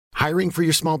Hiring for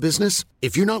your small business?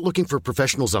 If you're not looking for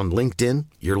professionals on LinkedIn,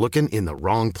 you're looking in the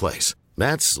wrong place.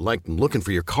 That's like looking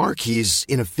for your car keys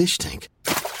in a fish tank.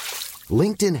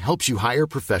 LinkedIn helps you hire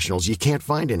professionals you can't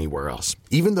find anywhere else,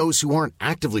 even those who aren't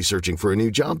actively searching for a new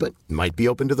job but might be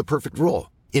open to the perfect role.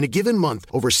 In a given month,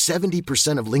 over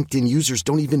 70% of LinkedIn users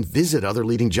don't even visit other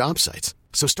leading job sites.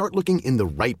 So start looking in the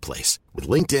right place. With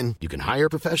LinkedIn, you can hire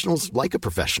professionals like a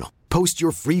professional. Post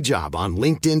your free job on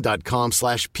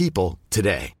linkedin.com/people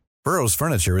today. Burrow's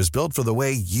furniture is built for the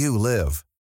way you live.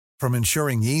 From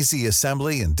ensuring easy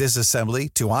assembly and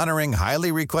disassembly to honoring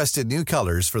highly requested new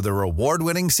colors for their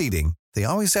award-winning seating, they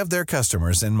always have their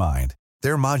customers in mind.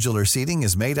 Their modular seating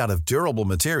is made out of durable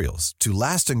materials to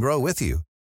last and grow with you.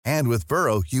 And with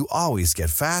Burrow, you always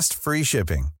get fast, free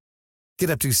shipping.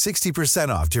 Get up to 60%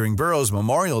 off during Burrow's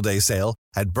Memorial Day sale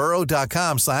at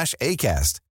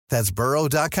burrow.com/ACAST. That's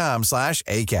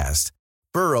burrow.com/ACAST.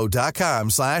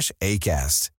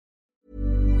 burrow.com/ACAST.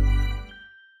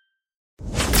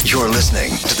 You're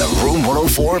listening to the Room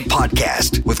 104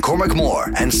 podcast with Cormac Moore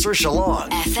and Saoirse Long.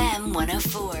 FM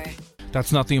 104.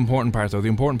 That's not the important part, though. The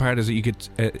important part is that you could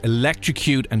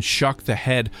electrocute and shock the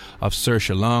head of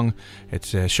Saoirse Long.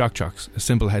 It's Shock Jocks, a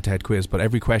simple head-to-head quiz, but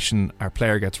every question our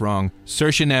player gets wrong,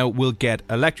 Saoirse now will get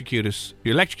electrocuted.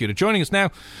 Joining us now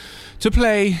to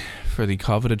play for the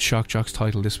coveted Shock Jocks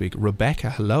title this week, Rebecca.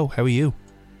 Hello, how are you?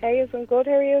 Hey, I'm good.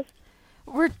 How are you?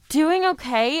 We're doing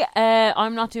okay.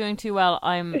 I'm not doing too well.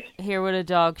 I'm here with a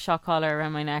dog shock collar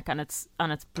around my neck, and it's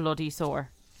bloody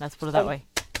sore. Let's put it that way.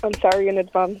 I'm sorry in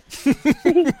advance.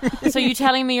 So you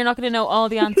telling me you're not going to know all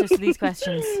the answers to these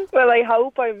questions? Well, I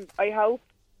hope.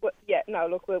 Yeah, no,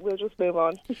 look, we'll just move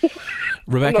on.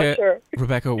 Rebecca, I'm not sure.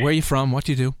 Rebecca, where are you from? What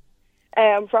do you do?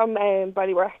 I'm from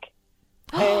Ballybrack.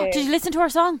 Did you listen to our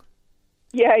song?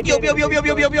 Yeah, I did. Yo, I'll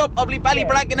be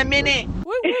Ballybrack in a minute.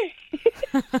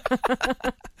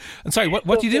 And sorry,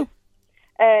 what do you do?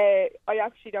 I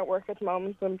actually don't work at the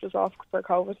moment. I'm just off for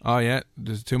COVID. Oh yeah,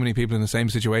 there's too many people in the same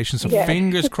situation. So Yeah.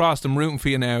 fingers crossed. I'm rooting for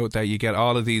you now that you get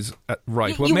all of these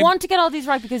right. You want to get all these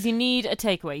right because you need a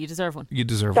takeaway. You deserve one. You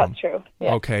deserve one. That's true.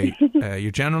 Yeah. Okay.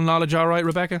 Your general knowledge, all right,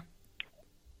 Rebecca?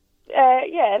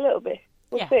 Yeah, a little bit.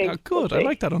 We'll Yeah. see. Oh, good. We'll I see.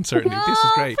 like that uncertainty. This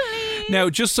is great. Now,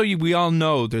 just so we all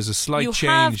know, there's a slight You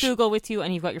change. have Google with you,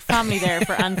 and you've got your family there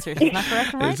for answers. Isn't that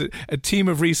correct? Right? There's a team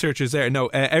of researchers there. No,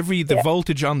 the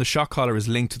voltage on the shock collar is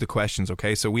linked to the questions.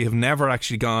 Okay, so we have never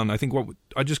actually gone. I think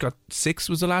I just got 6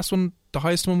 was the last one, the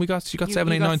highest one we got. You got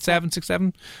 7, 8, 9, 7, 6,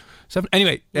 7. 7.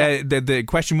 Anyway, the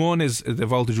question 1 is the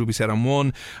voltage will be set on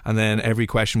 1, and then every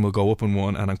question will go up on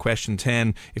 1. And on question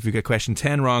 10, if you get question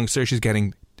 10 wrong, Saoirse's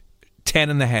getting 10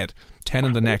 in the head, 10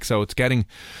 in the neck. So it's getting.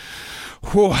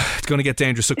 Whoa, it's going to get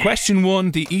dangerous. So question 1,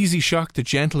 the easy shock, the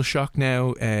gentle shock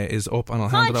now is up, and I'll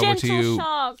hand it over to you.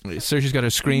 Saoirse's got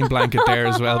her screen blanket there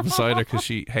as well beside her because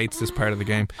she hates this part of the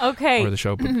game Okay. or the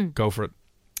show, but go for it.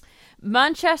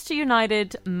 Manchester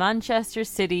United, Manchester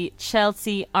City,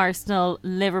 Chelsea, Arsenal,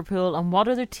 Liverpool, and what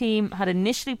other team had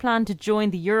initially planned to join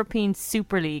the European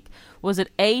Super League? Was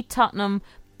it A, Tottenham,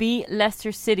 B,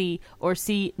 Leicester City, or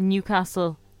C,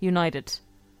 Newcastle United?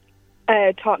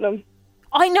 Tottenham.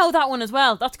 I know that one as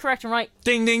well. That's correct and right.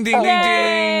 Ding, ding, ding, ding,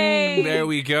 ding. There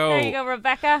we go. There you go,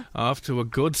 Rebecca. Off to a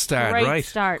good start. Great right.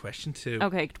 start. Question 2.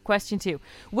 Okay, question 2.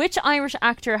 Which Irish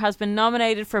actor has been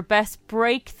nominated for Best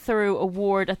Breakthrough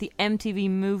Award at the MTV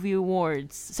Movie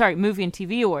Awards? Sorry, Movie and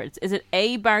TV Awards. Is it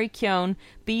A, Barry Keoghan,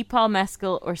 B, Paul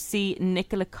Mescal, or C,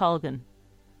 Nicola Colgan?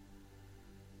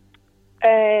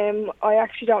 I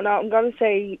actually don't know. I'm going to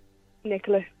say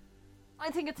Nicola.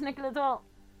 I think it's Nicola as well.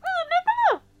 Oh,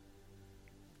 Nicola!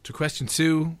 To question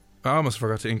 2. I almost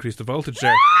forgot to increase the voltage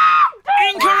there.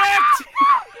 Incorrect!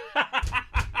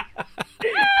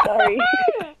 Sorry.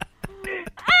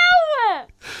 Ow!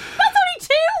 That's only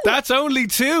 2! That's only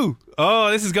 2.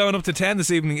 Oh, this is going up to 10 this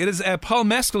evening. It is Paul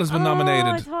Mescal has been nominated.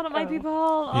 I thought it might be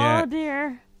Paul. Yeah. Oh,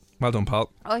 dear. Well done,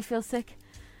 Paul. Oh, I feel sick.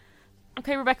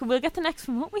 Okay, Rebecca, we'll get the next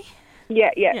one, won't we?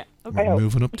 Yeah. Okay. I hope.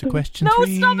 Moving up to question No,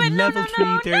 3. stop it. Level No, 3.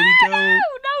 no, There we go. No,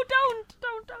 don't.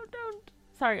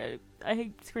 Sorry, I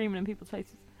hate screaming in people's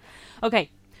faces. Okay.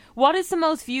 What is the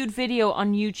most viewed video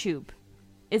on YouTube?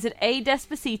 Is it A,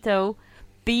 Despacito,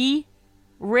 B,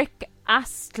 Rick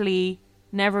Astley,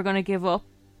 Never Gonna Give Up?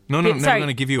 No, Never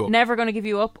Gonna Give You Up. Never Gonna Give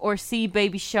You Up, or C,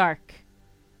 Baby Shark?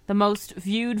 The most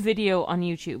viewed video on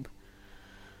YouTube.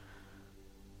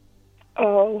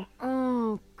 Oh.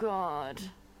 Oh, God.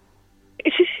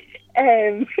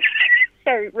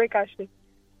 Sorry, Rick Astley.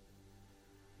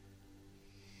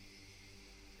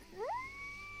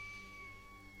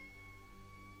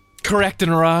 correct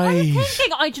and right.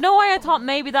 Do you know why I thought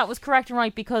maybe that was correct and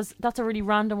right? Because that's a really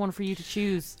random one for you to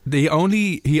choose. He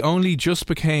only just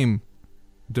became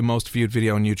the most viewed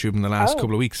video on YouTube in the last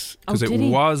couple of weeks because it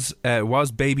was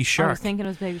Baby Shark. I was thinking it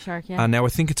was Baby Shark, yeah. And now I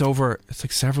think it's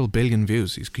like several billion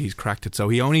views. He's cracked it. So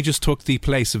he only just took the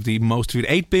place of the most viewed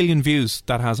 8 billion views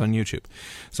that has on YouTube.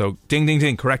 So ding ding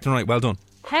ding, correct and right, well done.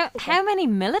 How many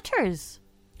milliliters?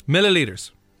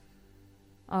 Milliliters.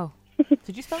 Oh,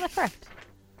 did you spell that correct?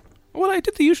 Well, I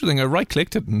did the usual thing. I right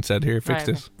clicked it and said, "Here, fix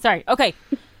this." Sorry. Okay.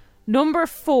 Number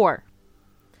 4.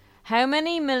 How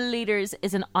many milliliters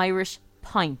is an Irish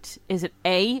pint? Is it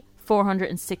A,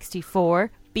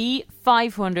 464, B,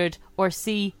 500, or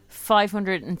C,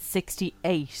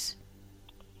 568?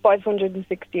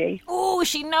 568. Oh,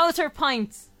 she knows her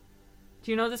pints.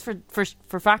 Do you know this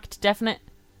for fact, definite?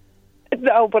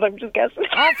 No, but I'm just guessing.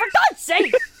 Oh, for God's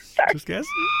sake! Just guess.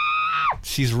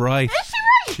 She's right. Is she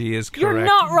right? She is correct. You're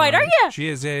not right, are you? She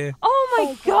is, yeah. Oh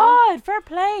my God! Fair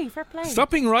play, fair play.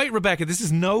 Stop being right, Rebecca. This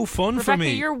is no fun for me.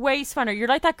 Rebecca, you're way smarter. You're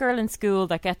like that girl in school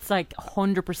that gets like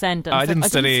 100%. I didn't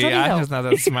study. I'm just not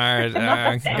that smart.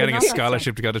 I'm getting a not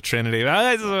scholarship to go to Trinity.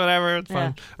 Whatever, it's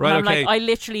fine. Yeah. Right, and okay. I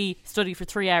literally studied for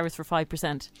 3 hours for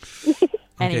 5%.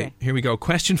 Anyway. Okay, here we go.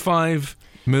 Question 5.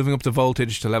 Moving up the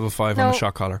voltage to level 5 on the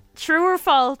shock collar. True or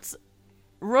false?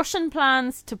 Russian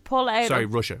plans to pull out. Sorry,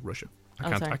 of... Russia.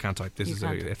 I can't type. This is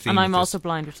a theme. And I'm also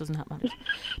blind, which doesn't matter.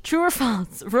 True or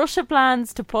false? Russia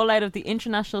plans to pull out of the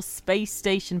International Space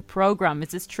Station program. Is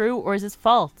this true or is this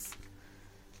false?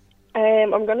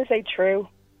 I'm going to say true.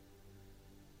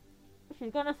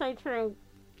 She's going to say true.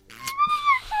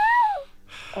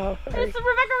 Oh, sorry. Is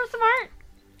Rebecca smart?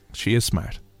 She is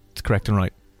smart. It's correct and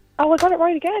right. Oh, I got it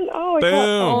right again. Oh, Boom.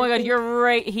 Oh my God, you're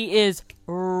right. He is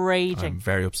raging. I'm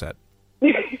very upset.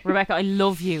 Rebecca, I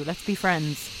love you. Let's be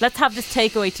friends. Let's have this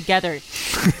takeaway together.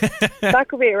 That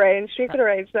could be arranged. We could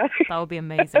arrange that. That would be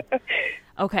amazing.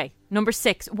 Okay, number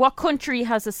 6. What country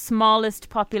has the smallest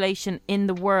population in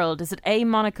the world? Is it A,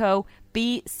 Monaco,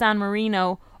 B, San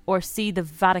Marino, or C, the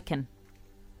Vatican?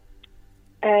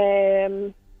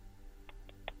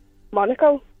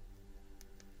 Monaco.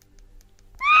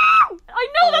 I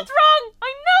know that's wrong.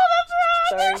 I know that's wrong.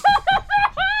 Sorry.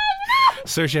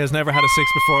 Saoirse has never had a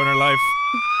 6 before in her life.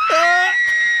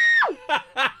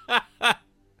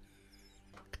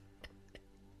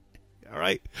 All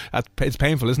right, it's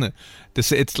painful, isn't it?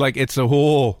 It's a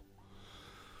whole.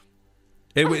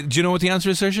 Do you know what the answer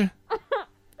is, Saoirse?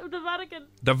 The Vatican.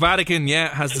 The Vatican,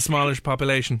 yeah, has the smallest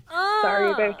population.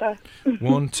 Sorry about that.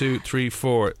 1, 2, 3,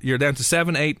 4. You're down to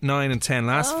 7, 8, 9, and 10.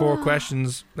 Last 4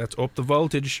 questions. Let's up the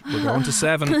voltage. We're going to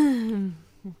 7.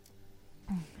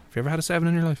 Have you ever had a 7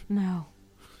 in your life? No.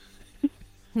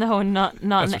 No, not That's in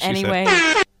what she any said. way.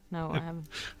 No, I haven't.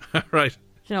 Right.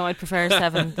 You know, I'd prefer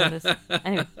 7 than this.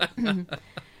 Anyway.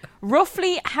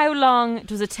 Roughly how long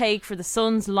does it take for the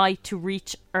sun's light to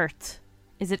reach Earth?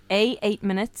 Is it A, 8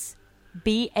 minutes,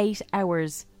 B, 8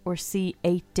 hours, or C,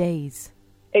 8 days?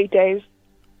 8 days.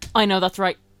 I know that's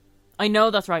right. I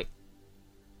know that's right.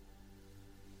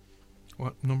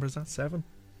 What number is that? 7?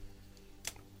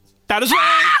 That is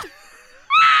right!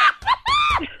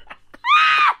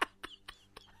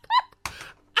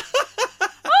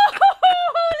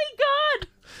 Holy God!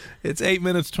 It's 8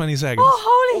 minutes, 20 seconds.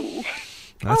 Oh, holy!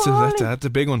 That's a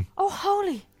big one. Oh,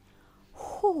 holy!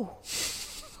 Oh.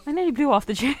 I nearly blew off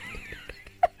the chair.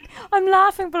 I'm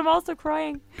laughing, but I'm also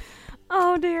crying.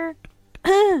 Oh, dear.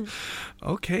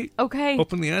 Okay. Okay.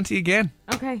 Up in the ante again.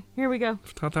 Okay, here we go.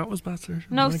 Thought that was bad, sir.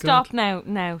 No, Oh my stop God. now.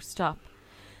 Now, stop.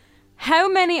 How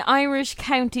many Irish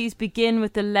counties begin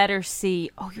with the letter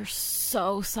C? Oh, you're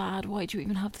so sad. Why do you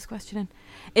even have this question in?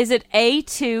 Is it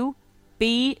A2,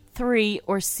 B3,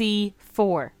 or C4?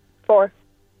 4.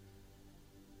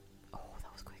 Oh,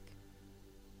 that was quick.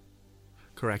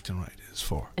 Correct and right. It is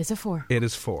 4. Is it 4? It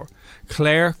is 4.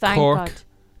 Clare, Thank Cork, God.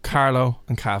 Carlow,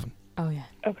 and Cavan. Oh, yeah.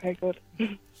 Okay, good.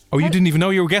 Oh, you didn't even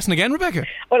know you were guessing again, Rebecca?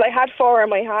 Well, I had 4 in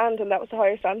my hand, and that was the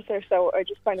highest answer, so I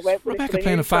just kind of went with Rebecca it.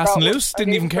 playing it fast and loose,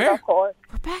 didn't even care.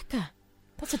 Rebecca,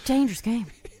 that's a dangerous game.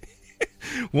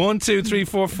 1, 2, 3,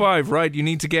 4, 5. Right, you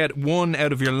need to get 1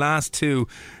 out of your last 2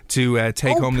 to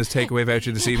take home this takeaway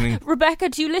voucher this evening. Rebecca,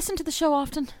 do you listen to the show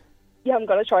often? Yeah, I'm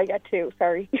going to try and get 2.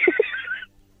 Sorry.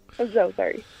 I'm so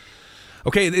sorry.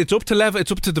 Okay, it's up to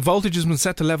the voltage has been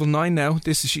set to level 9 now.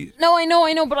 This is she. No, I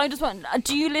know, but I just want.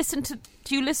 Do you listen to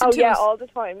Oh yeah, us? all the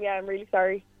time. Yeah, I'm really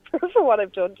sorry for what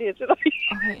I've done to you tonight.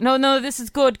 Okay. No, this is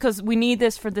good because we need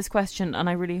this for this question, and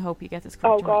I really hope you get this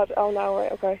correct. Oh God, oh no,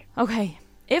 right, okay. Okay,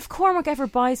 if Cormac ever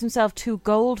buys himself 2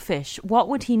 goldfish, what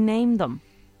would he name them?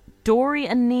 Dory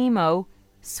and Nemo,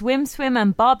 Swim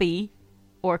and Bobby,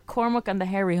 or Cormac and the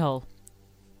Hairy Hole?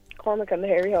 Cormac and the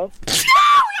Hairy Hole.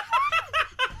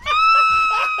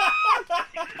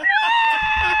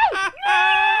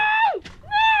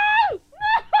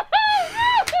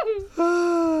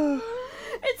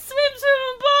 It's Swim Swim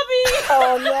and Bobby.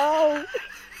 Oh no!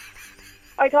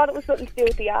 I thought it was something to do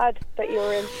with the ad that you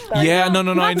were in. Sorry. Yeah, no,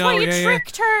 That's I know. why you yeah,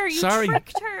 tricked her. You Sorry.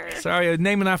 tricked her. Sorry, I was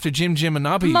naming after Jim and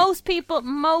Nobby. Most people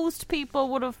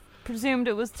would have presumed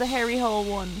it was the Hairy Hole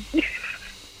one.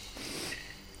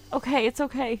 Okay, it's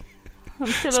okay. I'm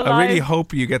still alive. I really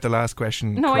hope you get the last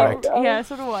question correct. Yeah,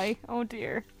 so do I. Oh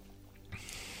dear.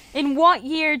 In what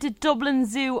year did Dublin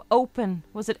Zoo open?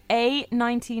 Was it A,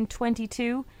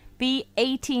 1922, B,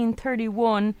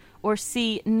 1831, or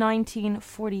C,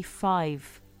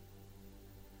 1945?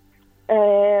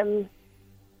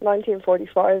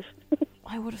 1945.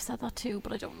 I would have said that too,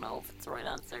 but I don't know if it's the right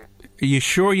answer. Are you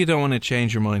sure you don't want to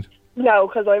change your mind? No,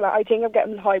 because I think I'm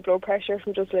getting high blood pressure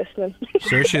from just listening.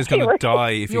 Saoirse is going to die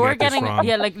if you You're get getting this wrong.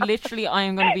 yeah, like literally, I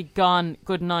am going to be gone.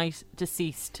 Good night,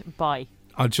 deceased. Bye.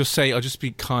 I'll just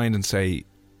be kind and say,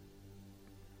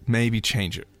 maybe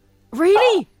change it.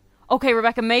 Really? Okay,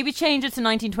 Rebecca, maybe change it to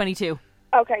 1922.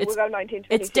 Okay, It's- we'll go 1922.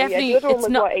 It's definitely the other one it's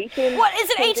was not. what, 18? What is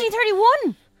it?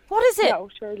 1831? What is it? No,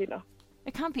 surely not.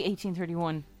 It can't be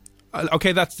 1831.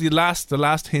 Okay, that's the last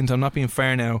hint. I'm not being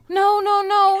fair now. No.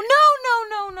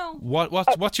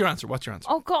 What's your answer? What's your answer?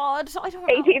 Oh God, I don't know.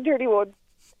 1831.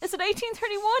 Is it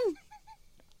 1831?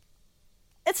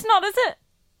 It's not, is it?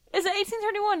 Is it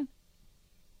 1831?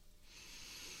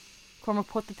 Cormac,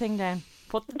 put the thing down.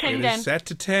 Put the thing It down. is set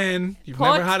to 10. You've Put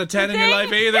never had a 10 the in your thing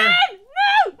life either. down.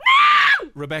 No!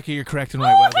 Rebecca, you're correct and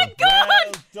right. Oh Well my done.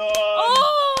 God! Well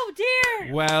Oh dear!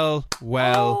 done.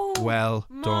 Well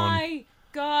done. My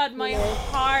God, my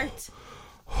heart.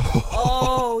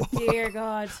 Oh dear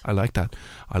God. I like that.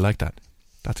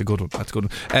 That's a good one.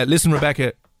 Listen,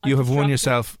 Rebecca, you have won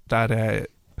yourself that.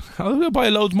 I'll buy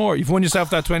loads more. You've won yourself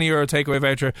that €20 takeaway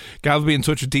voucher. Gal will be in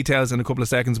touch with details in a couple of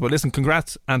seconds. But listen,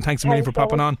 congrats and thanks a million for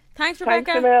popping on. Thanks,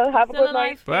 Rebecca. Thanks, Emil. Have a Still good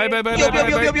night. alive. Bye. Yup, yup,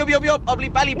 yup, yup, yup, yup, yup. I'll be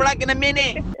Ballybrack in a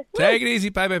minute. Take it easy.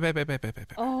 Bye.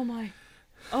 Oh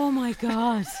my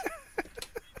God.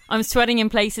 I'm sweating in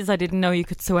places I didn't know you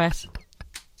could sweat.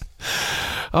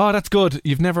 Oh, that's good.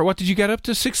 What did you get up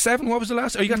to? 6, 7? What was the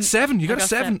last? Oh, you got 7. You got a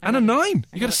 7 and a 9.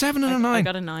 You got a 7 and a 9. I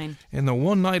got a 9. In the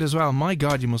one night as well. My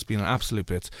God, you must be in an absolute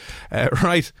blitz.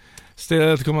 Right.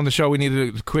 Still to come on the show. We need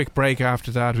a quick break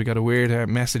after that. We got a weird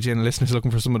message in. Listeners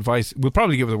looking for some advice. We'll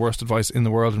probably give the worst advice in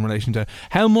the world in relation to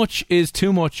how much is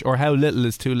too much or how little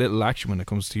is too little action when it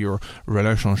comes to your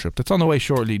relationship. That's on the way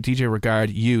shortly. DJ Regard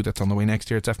You. That's on the way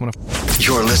next year. It's F104.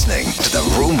 You're listening to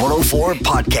the Room 104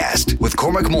 podcast with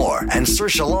Cormac Moore and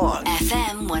Saoirse Long.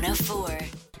 FM 104.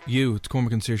 You, it's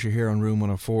Cormac and Saoirse here on Room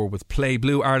 104 with Play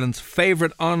Blue, Ireland's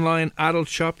favourite online adult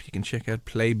shop. You can check out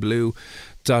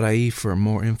playblue.ie for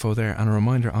more info there. And a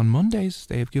reminder, on Mondays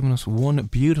they have given us one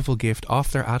beautiful gift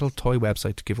off their adult toy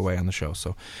website to give away on the show.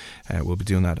 So we'll be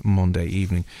doing that Monday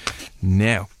evening.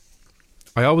 Now,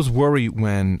 I always worry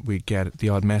when we get the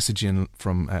odd message in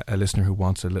from a listener who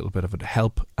wants a little bit of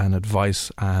help and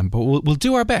advice, but we'll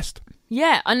do our best.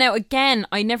 Yeah, and now again,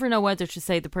 I never know whether to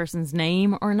say the person's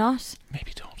name or not.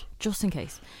 Maybe don't. Just in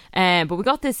case. But we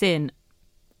got this in.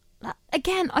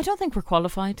 Again, I don't think we're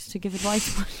qualified to give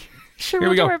advice, but sure, Here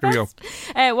we we'll go, do our here we best.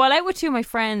 While out with two of my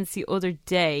friends the other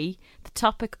day, the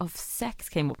topic of sex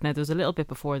came up. Now, there was a little bit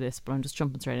before this, but I'm just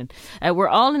jumping straight in. We're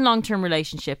all in long-term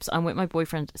relationships. I'm with my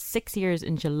boyfriend 6 years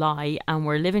in July, and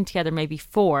we're living together maybe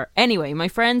 4. Anyway, my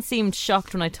friends seemed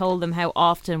shocked when I told them how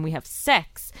often we have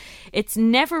sex. It's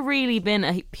never really been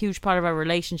a huge part of our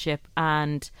relationship,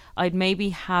 and I'd maybe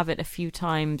have it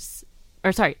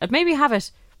I'd maybe have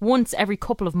it once every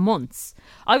couple of months.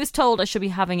 I was told I should be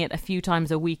having it a few times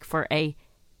a week for a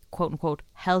quote-unquote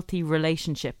healthy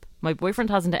relationship. My boyfriend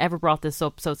hasn't ever brought this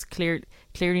up, so it's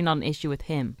clearly not an issue with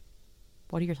him.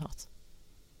 What are your thoughts?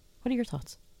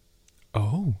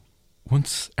 Oh,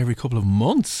 once every couple of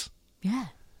months? Yeah.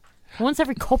 Once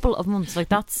every couple of months, like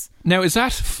that's... Now, is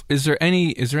there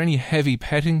any heavy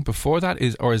petting before that?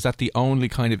 Or is that the only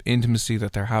kind of intimacy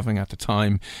that they're having at the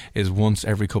time is once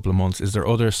every couple of months? Is there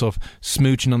other stuff,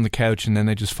 smooching on the couch and then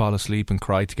they just fall asleep and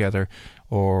cry together,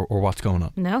 or what's going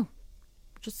on? No.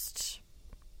 Just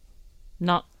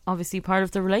not obviously part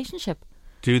of the relationship.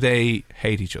 Do they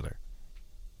hate each other?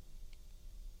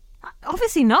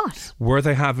 Obviously not. Were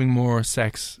they having more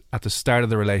sex at the start of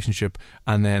the relationship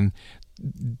and then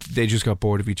they just got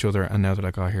bored of each other and now they're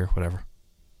like, oh, here, whatever?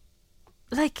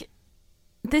 Like,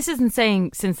 this isn't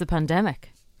saying since the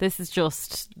pandemic. This is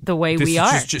just the way we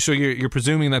are. So you're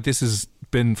presuming that this has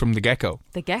been from the get-go?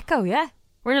 The get-go, yeah.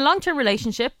 We're in a long-term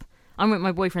relationship. I'm with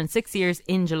my boyfriend 6 years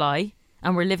in July,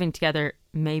 and we're living together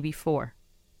maybe 4.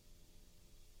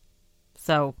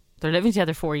 So they're living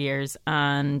together 4 years,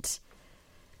 and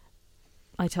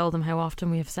I told them how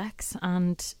often we have sex,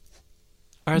 and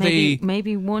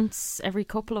maybe once every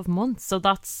couple of months. So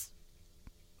that's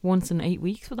once in 8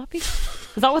 weeks. Would that be?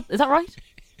 Is that right?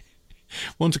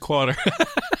 Once a quarter.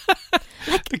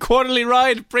 The quarterly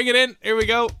ride. Bring it in. Here we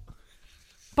go.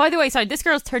 By the way, sorry, this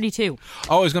girl's 32.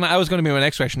 Oh, I was gonna be my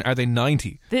next question. Are they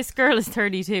 90? This girl is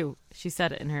 32. She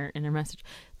said it in her message.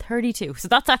 32. So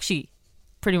that's actually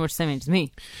pretty much the same age as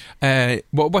me.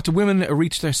 What do women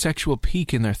reach their sexual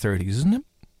peak in their 30s, isn't it?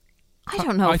 I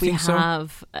don't know if we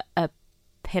have a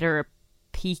hit or a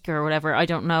peak or whatever. I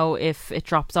don't know if it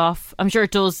drops off. I'm sure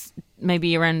it does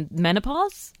maybe around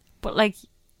menopause, but like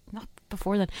not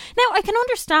before then. Now I can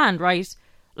understand, right?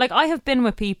 Like I have been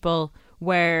with people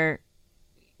where,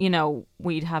 you know,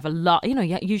 we'd have a lot, you know,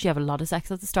 you usually have a lot of sex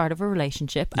at the start of a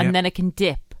relationship, and then it can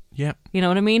dip. Yeah. You know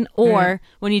what I mean? Or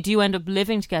when you do end up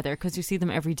living together because you see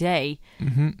them every day,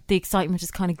 the excitement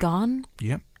is kind of gone.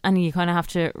 Yeah. And you kind of have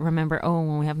to remember, oh,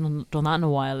 well, we haven't done that in a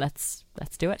while. Let's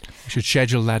do it. You should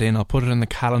schedule that in. I'll put it in the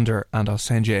calendar and I'll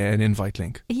send you an invite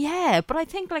link. Yeah, but I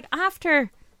think like after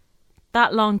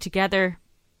that long together,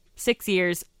 6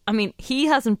 years, I mean, he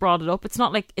hasn't brought it up. It's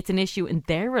not like it's an issue in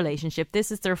their relationship.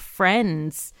 This is their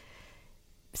friends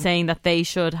saying that they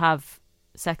should have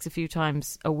sex a few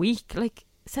times a week. Like,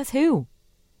 says who?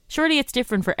 Surely it's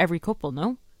different for every couple,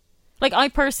 no? Like, I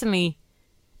personally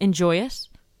enjoy it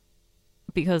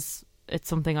because it's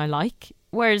something I like.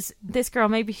 Whereas this girl,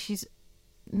 maybe she's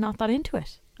not that into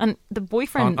it. And the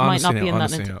boyfriend might not be in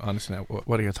that into it. Honestly,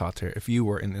 what are your thoughts here? If you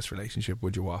were in this relationship,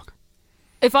 would you walk?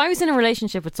 If I was in a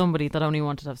relationship with somebody that only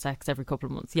wanted to have sex every couple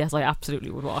of months, yes, I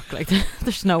absolutely would walk. Like,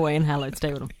 there's no way in hell I'd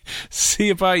stay with him. See,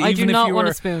 if I do not want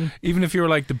a spoon. Even if you were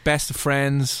like the best of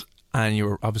friends and you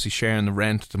were obviously sharing the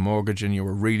rent, the mortgage, and you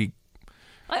were really...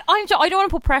 I don't want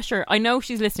to put pressure. I know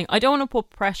she's listening. I don't want to put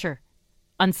pressure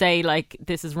and say, like,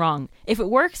 this is wrong. If it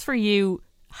works for you,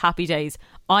 happy days.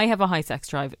 I have a high sex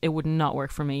drive. It would not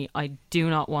work for me. I do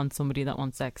not want somebody that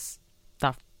wants sex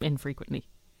that infrequently.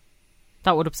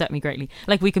 That would upset me greatly.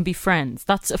 Like, we can be friends.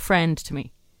 That's a friend to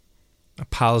me. A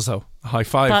palzo. A high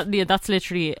five. That's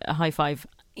literally a high five.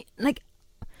 Like,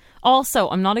 also,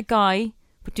 I'm not a guy,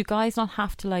 but do guys not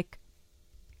have to, like,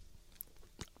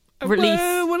 release?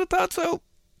 I would have thought so.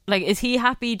 Like, is he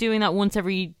happy doing that once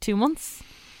every 2 months?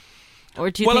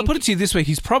 Or do you think... I'll put it to you this way.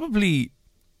 He's probably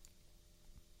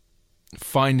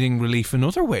finding relief in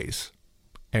other ways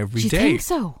every day. Do you think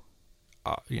so?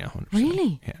 Yeah, 100%.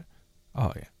 Really? Yeah.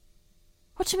 Oh, yeah.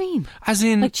 What do you mean? As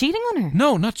in... Like cheating on her?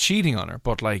 No, not cheating on her,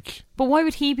 but like... But why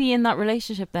would he be in that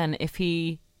relationship then if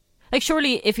he... Like,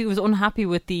 surely if he was unhappy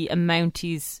with the amount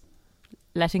he's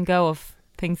letting go of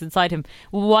things inside him,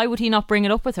 why would he not bring it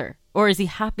up with her? Or is he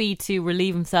happy to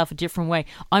relieve himself a different way?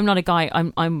 I'm not a guy.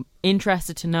 I'm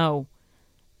interested to know.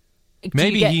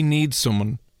 Maybe he needs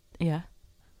someone... Yeah.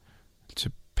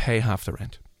 ...to pay half the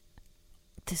rent.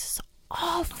 This is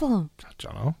awful. I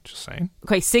don't know, just saying.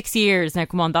 Okay, 6 years. Now,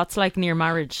 come on, that's like near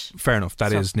marriage. Fair enough,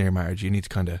 that is near marriage. You need to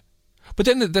kind of... But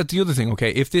then that's the other thing,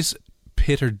 okay, if this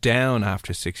pittered down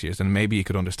after 6 years, then maybe you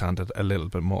could understand it a little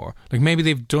bit more. Like, maybe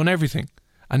they've done everything,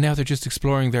 and now they're just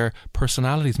exploring their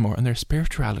personalities more and their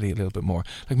spirituality a little bit more.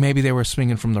 Like, maybe they were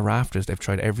swinging from the rafters. They've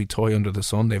tried every toy under the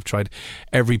sun. They've tried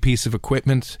every piece of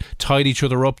equipment, tied each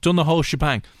other up, done the whole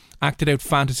shebang. Acted out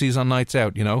fantasies on nights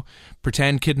out, you know,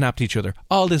 pretend kidnapped each other,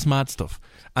 all this mad stuff,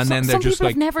 and then they're just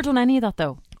like... Some people have never done any of that,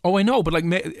 though. Oh, I know, but like,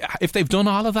 if they've done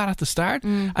all of that at the start,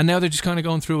 and now they're just kind of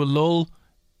going through a lull,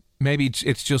 maybe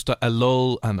it's just a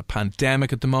lull and a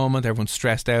pandemic at the moment. Everyone's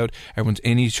stressed out. Everyone's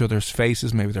in each other's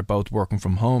faces. Maybe they're both working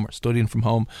from home or studying from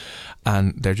home,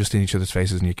 and they're just in each other's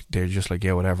faces, and they're just like,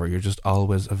 yeah, whatever. You're just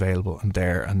always available and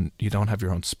there, and you don't have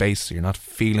your own space, so you're not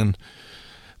feeling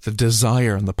the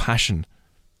desire and the passion.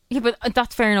 Yeah, but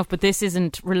that's fair enough, but this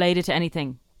isn't related to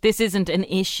anything. This isn't an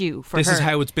issue for her. This is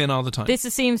how it's been all the time. This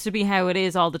seems to be how it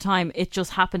is all the time. It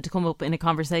just happened to come up in a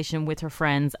conversation with her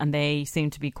friends, and they seem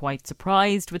to be quite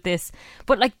surprised with this.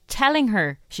 But like, telling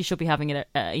her she should be having it,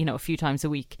 a few times a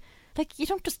week. Like, you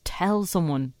don't just tell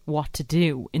someone what to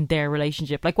do in their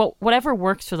relationship. Like, whatever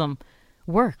works for them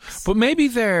works. But maybe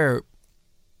they're...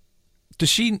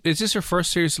 Is this her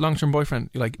first serious long-term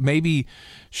boyfriend? Like, maybe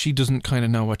she doesn't kind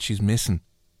of know what she's missing.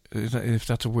 If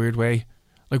that's a weird way.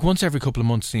 Like, once every couple of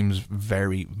months seems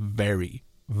very, very,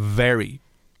 very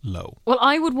low. Well,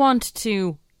 I would want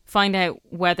to find out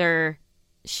whether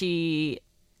she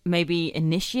maybe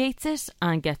initiates it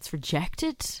and gets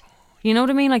rejected. You know what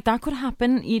I mean? Like, that could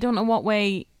happen. You don't know what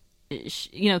way,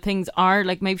 things are.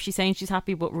 Like, maybe she's saying she's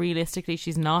happy, but realistically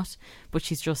she's not. But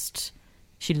she's just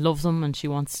she loves him and she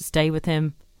wants to stay with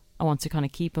him. I want to kind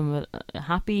of keep him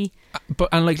happy.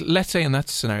 But like, let's say in that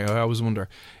scenario, I always wonder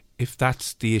if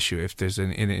that's the issue. If there's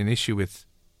an issue with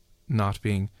not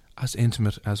being as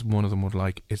intimate as one of them would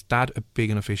like, is that a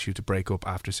big enough issue to break up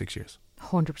after 6 years?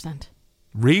 100%.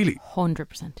 Really?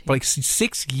 100%. Yeah. Like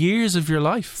 6 years of your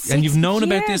life, and you've known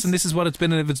about this, and this is what it's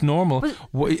been, and if it's normal,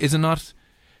 is it not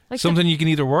like something you can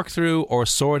either work through or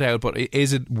sort out? But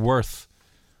is it worth?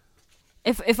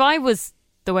 If I was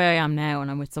the way I am now, and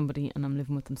I'm with somebody and I'm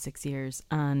living with them 6 years,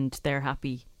 and they're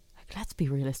happy, like, let's be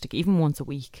realistic. Even once a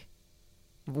week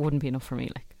wouldn't be enough for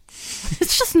me. Like,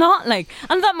 it's just not, like,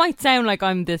 and that might sound like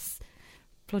I'm this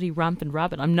bloody rampant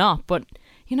rabbit. I'm not, but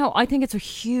you know, I think it's a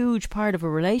huge part of a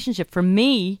relationship. For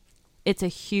me, it's a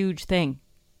huge thing.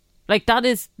 Like, that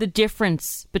is the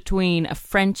difference between a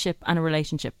friendship and a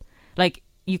relationship. Like,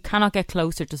 you cannot get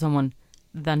closer to someone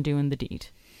than doing the deed,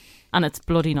 and it's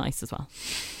bloody nice as well.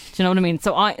 Do you know what I mean?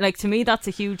 So to me, that's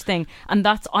a huge thing, and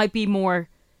I'd be more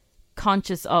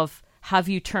conscious of, have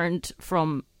you turned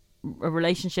from a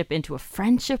relationship into a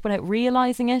friendship without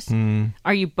realising it?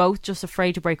 Are you both just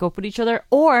afraid to break up with each other?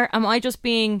 Or am I just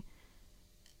being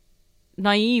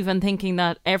naive and thinking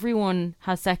that everyone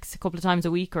has sex a couple of times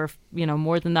a week, or, you know,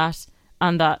 more than that,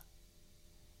 and that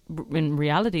in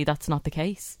reality that's not the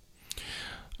case?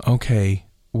 Okay.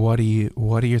 What are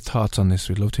your thoughts on this?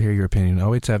 We'd love to hear your opinion.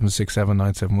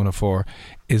 08767971004.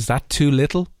 Is that too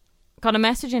little? Got a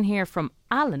message in here from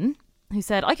Alan, who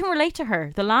said, I can relate to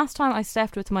her. The last time I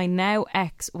slept with my now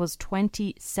ex was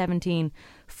 2017,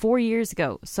 4 years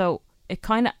ago. So it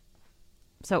kind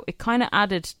of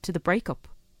added to the breakup,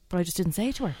 but I just didn't say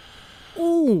it to her.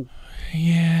 Ooh.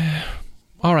 Yeah.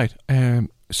 All right.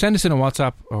 Send us in a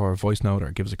WhatsApp or a voice note,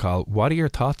 or give us a call. What are your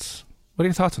thoughts? What are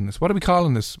your thoughts on this? What are we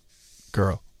calling this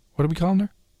girl? What are we calling her?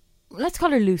 Let's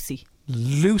call her Lucy.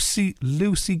 Lucy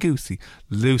Goosey.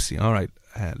 Lucy. All right.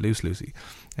 Loose Lucy.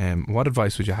 What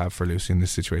advice would you have for Lucy in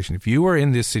this situation? If you were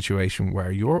in this situation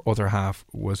where your other half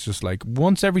was just like,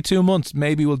 once every 2 months,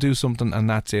 maybe we'll do something and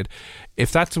that's it.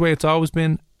 If that's the way it's always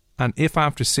been, and if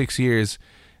after 6 years,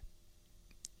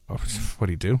 what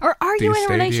do you do? Or are you in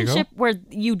a relationship where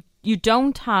you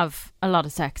don't have a lot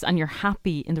of sex and you're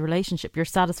happy in the relationship, you're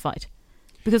satisfied?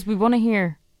 Because we want to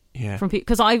hear from people.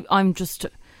 Because I'm just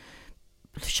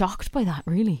shocked by that,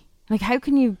 really. Like, how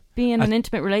can you be in an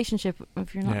intimate relationship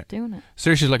if you're not doing it?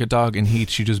 Saoirse's like a dog in heat.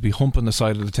 She'd just be humping the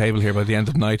side of the table here by the end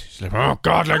of the night. She's like, oh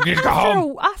God, I need to go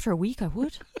home. After a week, I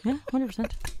would. Yeah,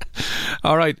 100%.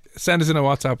 All right, send us in a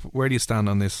WhatsApp. Where do you stand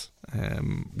on this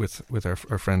with our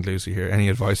friend Lucy here? Any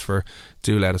advice for?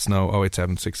 Do let us know.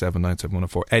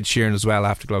 08767971004. Ed Sheeran as well,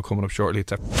 Afterglow, coming up shortly.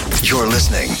 You're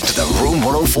listening to the Room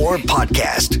 104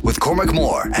 podcast with Cormac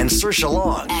Moore and Saoirse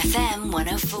Long. FM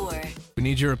 104. We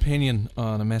need your opinion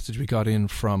on a message we got in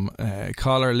from a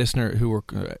caller, listener who were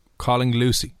calling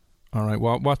Lucy. All right,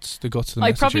 what's the guts of the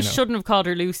message? I probably shouldn't have called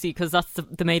her Lucy, because that's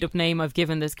the made up name I've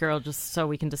given this girl just so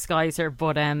we can disguise her.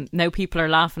 But now people are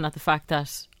laughing at the fact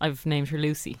that I've named her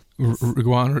Lucy.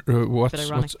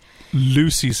 What's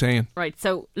Lucy saying? Right,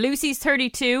 so Lucy's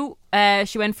 32.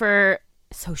 She went for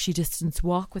a social distance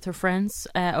walk with her friends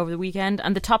over the weekend,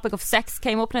 and the topic of sex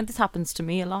came up. Now, this happens to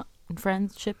me a lot in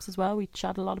friendships as well. We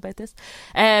chat a lot about this.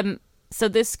 So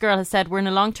this girl has said, we're in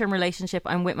a long-term relationship.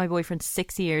 I'm with my boyfriend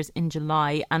 6 years in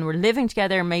July, and we're living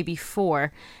together maybe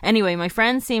 4. Anyway, my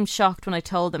friends seemed shocked when I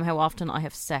told them how often I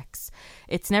have sex.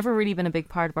 It's never really been a big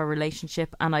part of our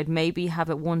relationship, and I'd maybe have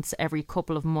it once every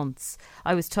couple of months.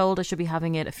 I was told I should be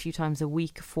having it a few times a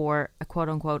week for a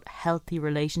quote-unquote healthy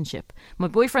relationship. My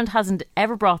boyfriend hasn't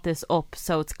ever brought this up,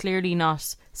 so it's clearly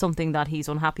not something that he's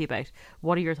unhappy about.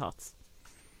 What are your thoughts?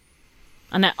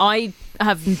 And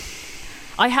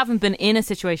I haven't been in a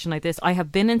situation like this. I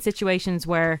have been in situations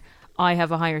where I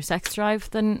have a higher sex drive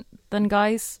than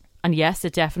guys. And yes,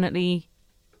 it definitely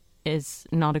is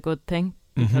not a good thing,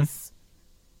 because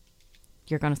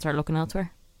you're going to start looking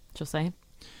elsewhere. Just saying.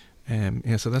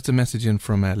 So that's a message in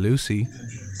from Lucy.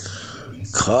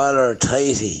 Call her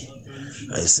Tighty.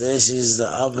 I say she's the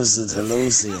opposite to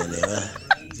Lucy anyway.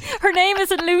 Her name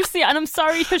isn't Lucy, and I'm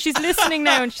sorry, because she's listening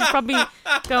now and she's probably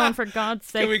going, for God's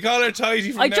sake. Can we call her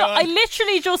Tighty from now on? I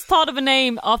literally just thought of a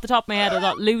name off the top of my head. I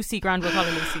thought Lucy, grand, we'll call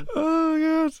her Lucy. Oh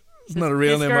God, it's not a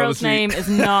real name. This girl's name is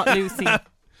not Lucy.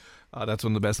 Oh, that's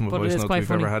one of the best voice notes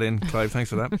we've ever had in. Clive, thanks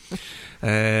for that.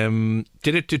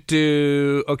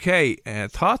 Okay,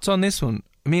 thoughts on this one?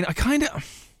 I mean,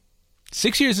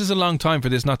 6 years is a long time for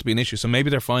this not to be an issue, so maybe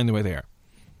they're fine the way they are.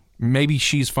 Maybe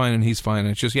she's fine and he's fine,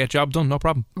 and it's just, job done, no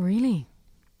problem. Really?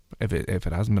 If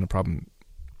it hasn't been a problem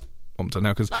until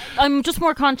now, because I'm just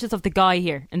more conscious of the guy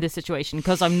here in this situation,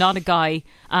 because I'm not a guy,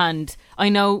 and I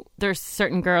know there's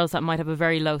certain girls that might have a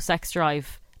very low sex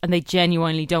drive and they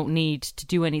genuinely don't need to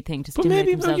do anything to stimulate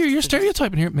themselves. But maybe you're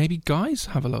stereotyping here. Maybe guys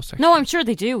have a low sex drive. No, I'm sure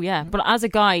they do, yeah. But as a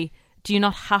guy, do you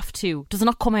not have to? Does it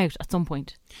not come out at some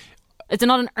point? Is it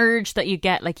not an urge that you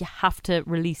get, like you have to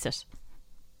release it?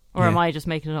 Or am I just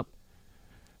making it up?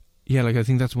 Yeah, like I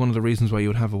think that's one of the reasons why you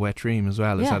would have a wet dream as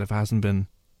well, is that if it hasn't been...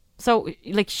 So,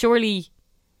 like, surely,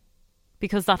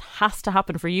 because that has to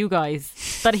happen for you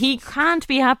guys, that he can't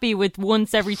be happy with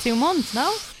once every 2 months,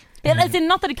 no? As in,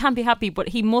 not that he can't be happy, but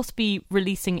he must be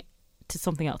releasing to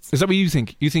something else. Is that what you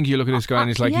think? You think you look at this guy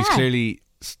and it's like he's clearly...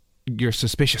 You're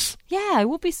suspicious. Yeah, I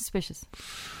would be suspicious.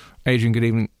 Adrian, good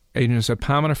evening. Adrian said,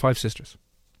 Pam and her 5 sisters.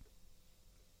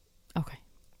 Okay.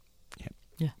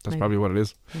 Yeah, that's probably what it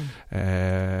is.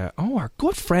 Our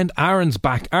good friend Aaron's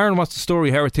back. Aaron, what's the story?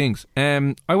 How are things?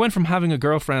 I went from having a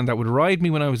girlfriend that would ride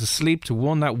me when I was asleep to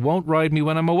one that won't ride me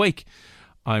when I'm awake.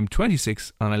 I'm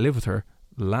 26 and I live with her.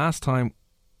 Last time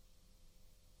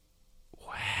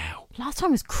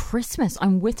was Christmas.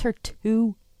 I'm with her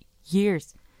 2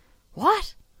 years.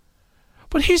 What?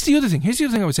 But here's the other thing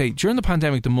I would say. During the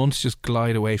pandemic, the months just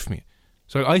glide away from you.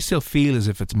 So I still feel as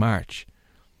if it's March.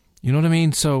 You know what I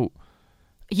mean? So...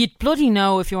 You'd bloody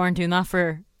know if you weren't doing that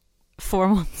for 4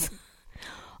 months.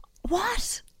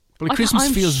 What? But like Christmas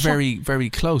feels very, very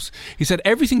close. He said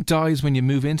everything dies when you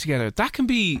move in together. That can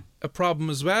be a problem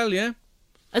as well, yeah?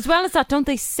 As well as that, don't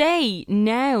they say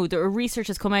now, that research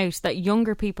has come out that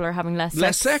younger people are having less sex?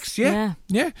 Less sex, yeah.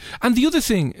 And the other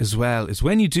thing as well is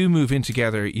when you do move in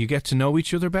together, you get to know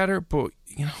each other better, but,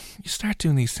 you know, you start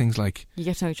doing these things like... You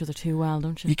get to know each other too well,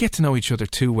 don't you? You get to know each other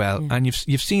too well, and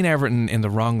you've seen everything in the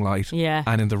wrong light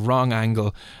and in the wrong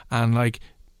angle, and, like,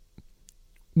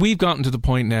 we've gotten to the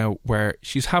point now where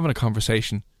she's having a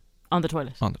conversation... On the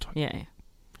toilet. Yeah.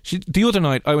 The other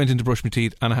night, I went in to brush my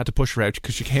teeth and I had to push her out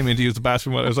because she came in to use the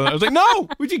bathroom while I was on. I was like, no!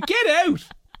 Would you get out?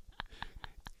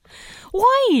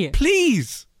 Why?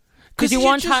 Please. Because you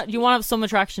want to have some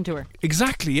attraction to her.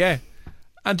 Exactly, yeah.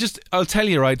 And just, I'll tell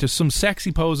you, right, there's some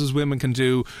sexy poses women can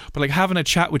do, but like having a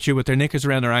chat with you with their knickers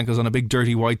around their ankles on a big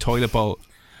dirty white toilet bowl.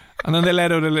 And then they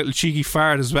let out a little cheeky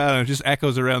fart as well and it just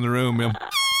echoes around the room. You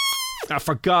know?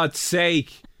 For God's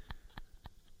sake.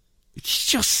 It's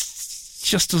just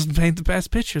doesn't paint the best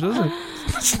picture, does it?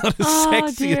 It's not a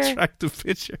sexy, attractive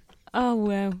picture. Oh,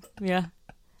 wow. Yeah.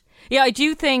 Yeah, I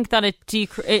do think that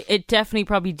it definitely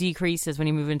probably decreases when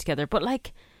you move in together. But,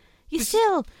 like, it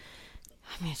still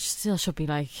should be,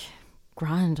 like,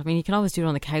 grand. I mean, you can always do it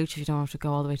on the couch if you don't have to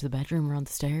go all the way to the bedroom or on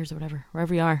the stairs or whatever,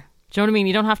 wherever you are. Do you know what I mean?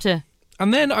 You don't have to...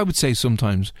 And then I would say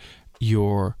sometimes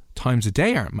your times of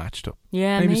day aren't matched up.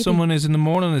 Yeah, maybe someone is in the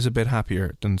morning is a bit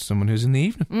happier than someone who's in the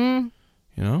evening.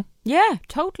 You know? Yeah,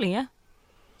 totally, yeah.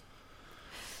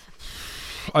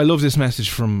 I love this message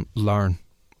from Lauren,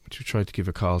 which we tried to give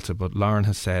a call to, but Lauren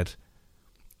has said,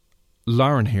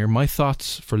 Lauren here, my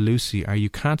thoughts for Lucy are you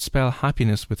can't spell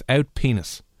happiness without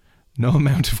penis. No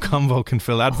amount of convo can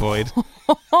fill that void.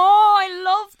 Oh, I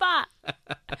love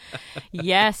that.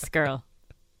 Yes, girl.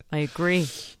 I agree.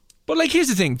 But like, here's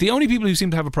the thing. The only people who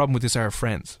seem to have a problem with this are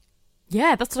friends.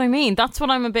 Yeah, that's what I mean. That's what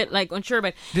I'm a bit like unsure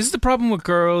about. This is the problem with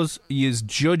girls. You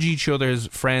judge each other's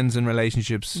friends and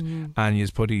relationships and you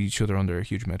put each other under a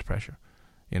huge amount of pressure.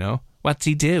 You know? What's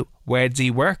he do? Where does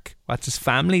he work? What's his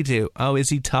family do? Oh, is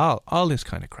he tall? All this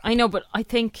kind of crap. I know, but I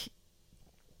think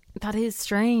that is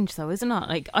strange though, isn't it?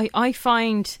 Like, I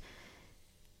find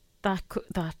that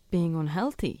being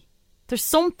unhealthy. There's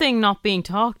something not being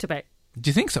talked about. Do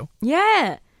you think so?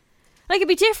 Yeah. Like, it'd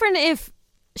be different if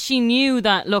she knew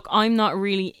that, look, I'm not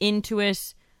really into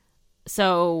it,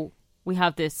 so we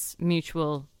have this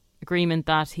mutual agreement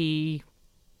that he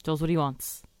does what he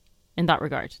wants in that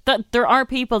regard. That there are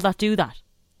people that do that.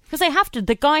 Because they have to.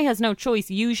 The guy has no choice.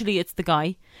 Usually it's the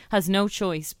guy has no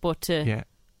choice but to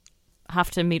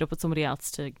have to meet up with somebody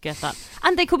else to get that.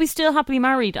 And they could be still happily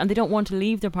married and they don't want to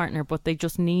leave their partner, but they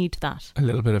just need that. A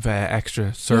little bit of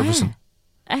extra servicing.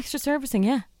 Yeah. Extra servicing,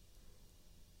 yeah.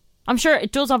 I'm sure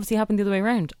it does obviously happen the other way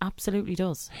around. Absolutely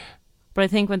does. But I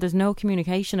think when there's no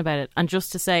communication about it and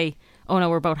just to say, oh no,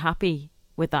 we're both happy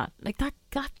with that. Like that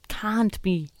can't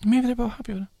be. Maybe they're both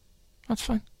happy with it. That's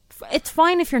fine. It's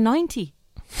fine if you're 90.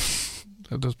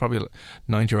 There's probably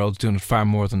 90-year-olds doing it far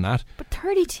more than that. But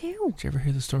 32. Did you ever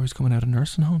hear the stories coming out of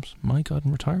nursing homes? My God,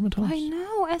 in retirement homes. I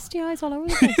know, STIs all over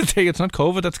the place. It's not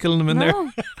COVID that's killing them in there.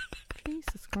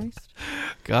 Jesus Christ.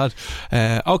 God.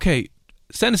 Okay.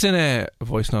 Send us in a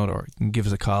voice note or you can give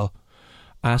us a call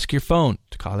ask your phone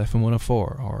to call FM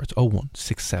 104, or it's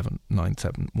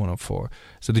 016797104.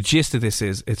 So the gist of this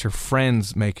is, it's her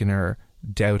friends making her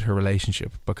doubt her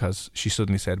relationship because she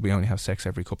suddenly said, we only have sex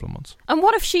every couple of months. And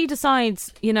what if she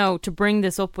decides, to bring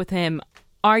this up with him?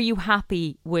 Are you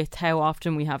happy with how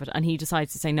often we have it? And he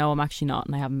decides to say, no, I'm actually not,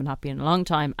 and I haven't been happy in a long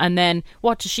time. And then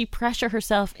what, does she pressure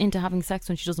herself into having sex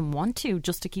when she doesn't want to,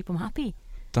 just to keep him happy?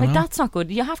 That's not good.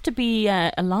 You have to be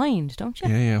aligned, don't you?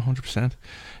 Yeah, 100%.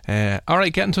 All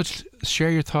right, get in touch,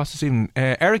 share your thoughts this evening.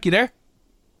 Eric, you there?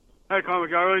 Hi,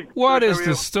 Cormac, all right? What is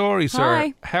the story, sir?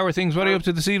 Hi. How are things? What are you up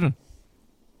to this evening?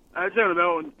 I'm out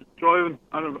about driving,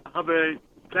 and I have a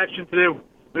collection to do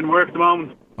in work at the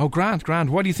moment. Oh, grand.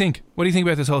 What do you think? What do you think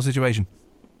about this whole situation?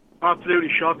 Absolutely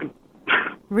shocking.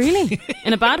 Really?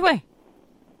 In a bad way?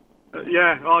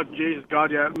 Yeah, oh, Jesus,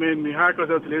 God, yeah. I mean, my heart goes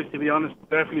out to Lucy, to be honest.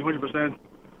 Definitely 100%.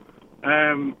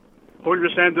 100%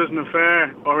 there's an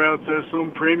affair, or else there's some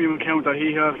premium account that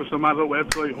he has for some adult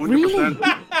website. 100%. Really?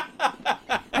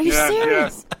 Are you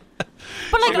serious? Yeah.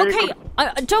 But okay,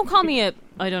 don't call me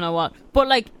I don't know what, but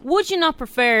would you not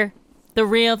prefer the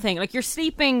real thing? You're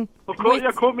sleeping. Of course,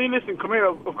 yeah. Come here.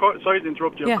 Of course, sorry to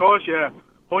interrupt you. Yeah. Of course, yeah,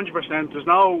 100%. There's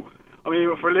no. I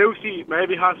mean, for Lucy,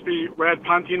 maybe it has to be red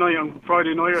panty night on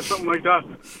Friday night or something like that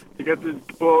to get the.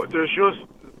 But there's just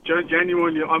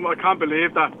genuinely, I can't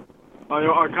believe that.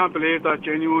 I can't believe that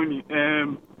genuinely.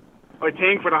 I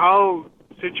think for the whole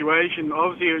situation,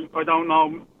 obviously, I don't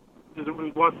know.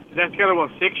 Let's get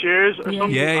about 6 years or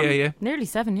something. Yeah. Nearly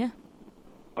 7, yeah.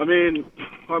 I mean,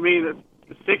 6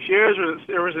 years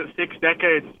or is it 6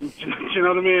 decades? Do you know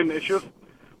what I mean? It's just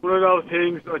one of those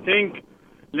things. I think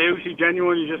Lucy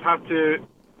genuinely just have to.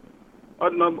 I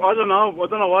don't know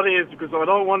what it is, because I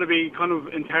don't want to be kind of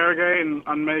interrogating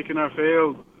and making her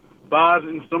feel bad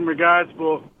in some regards,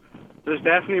 but there's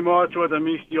definitely more to it than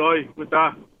meets the eye with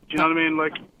that. Do you know what I mean?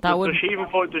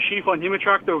 Does she find him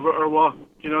attractive or what? Do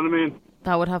you know what I mean?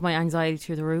 That would have my anxiety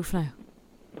through the roof now,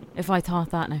 if I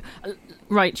thought that now.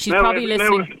 Right, she's probably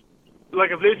listening.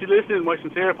 If Lucy's listening, my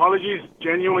sincere apologies.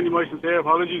 Genuinely, my sincere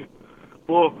apologies.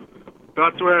 But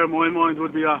that's where my mind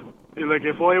would be at.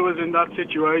 If I was in that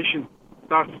situation,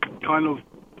 that's kind of,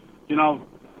 genuine.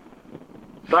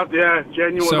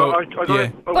 So, I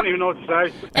wouldn't even know what to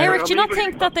say. Eric, do you not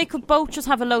think that they could both just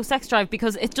have a low sex drive?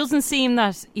 Because it doesn't seem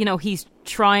that, he's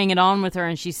trying it on with her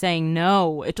and she's saying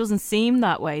no. It doesn't seem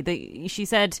that way. She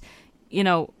said,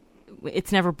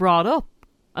 it's never brought up.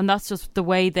 And that's just the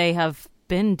way they have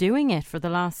been doing it for the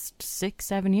last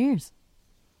 6-7 years.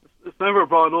 It's never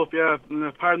brought up, yeah.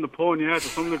 Pardon the pun, yeah, to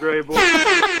some degree. But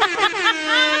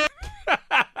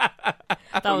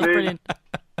that was brilliant.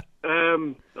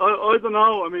 I don't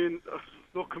know. I mean,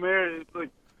 look, come here.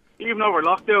 Even over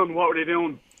lockdown, what were they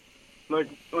doing?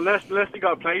 Unless they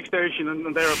got a PlayStation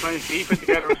and they were playing FIFA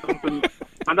together or something.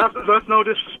 And that's no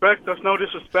disrespect. That's no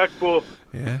disrespect. But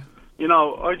yeah,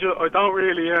 I don't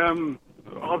really.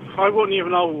 I wouldn't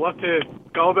even know what to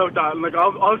go about that.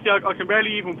 Obviously, I can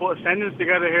barely even put a sentence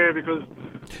together here because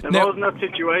if I was in that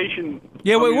situation.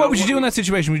 Yeah, what would you do in that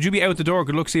situation? Would you be out the door?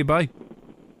 Good luck, see you, bye.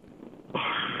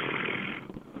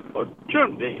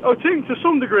 I think to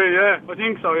some degree, yeah. I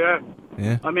think so, yeah.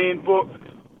 Yeah. I mean, but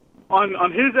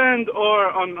on his end or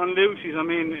on Lucy's, I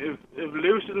mean, if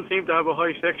Lucy doesn't seem to have a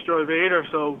high sex drive either,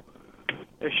 so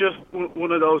it's just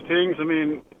one of those things. I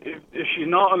mean, if she's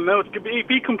not allowed, it could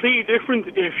be completely different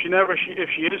if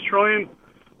she is trying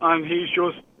and he's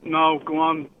just, no, go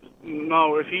on,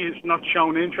 no, if he's not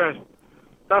showing interest,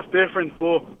 that's different.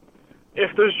 But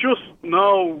if there's just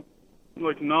no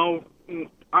kind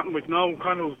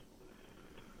of,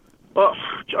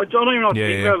 I don't even know what to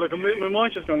think about. My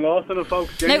mind's just gone lost in it,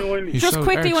 folks. Genuinely. Now, just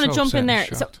quickly want to jump in there.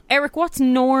 So, Eric, what's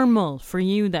normal for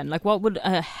you then? What would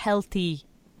a healthy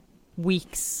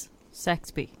week's sex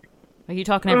be? Are you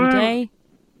talking every day?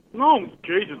 No,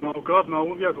 Jesus, no, God, no. I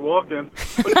wouldn't be able to walk then.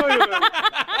 About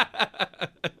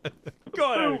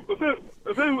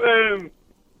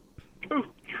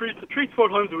 3 to 4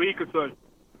 times a week, I'd say.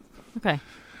 Okay.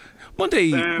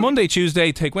 Monday,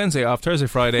 Tuesday, take Wednesday off, Thursday,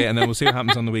 Friday, and then we'll see what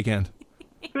happens on the weekend.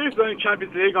 There's playing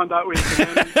Champions League on that week.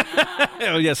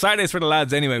 Oh yeah, Saturdays for the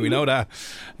lads anyway, we know that.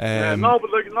 No,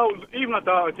 but even at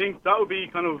that, I think that would be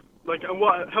kind of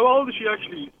how old is she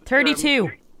actually? 32.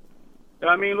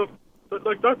 I mean, look,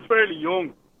 that's fairly young.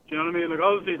 Do you know what I mean?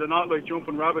 Obviously they're not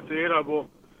jumping rabbits either, but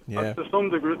to some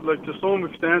degree, to some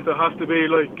extent, it has to be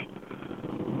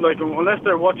like unless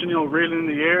they're watching, reeling in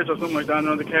the ears or something like that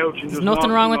on the couch. And There's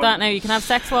nothing wrong with that now. You can have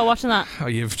sex while watching that. Oh,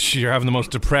 you're having the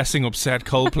most depressing, upset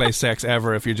Coldplay sex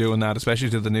ever if you're doing that, especially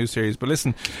to the new series. But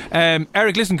listen,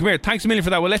 Eric, come here. Thanks a million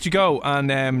for that. We'll let you go,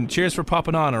 and cheers for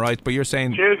popping on, all right? But you're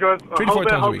saying cheers, guys. 3 to 4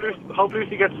 times a week. Hope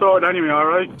Lucy gets sorted anyway, all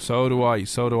right? So do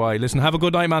I. Listen, have a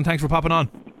good night, man. Thanks for popping on.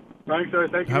 Thanks, guys.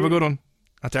 Thank you. Have a good one.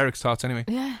 That's Eric's thoughts anyway.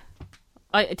 Yeah.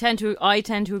 I tend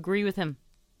to agree with him.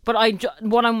 But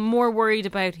what I'm more worried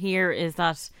about here is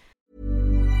that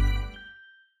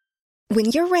when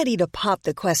you're ready to pop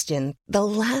the question, the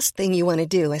last thing you want to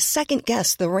do is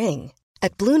second-guess the ring.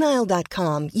 At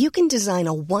BlueNile.com, you can design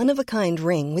a one-of-a-kind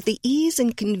ring with the ease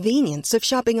and convenience of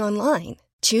shopping online.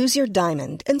 Choose your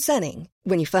diamond and setting.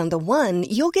 When you find the one,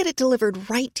 you'll get it delivered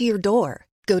right to your door.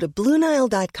 Go to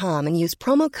BlueNile.com and use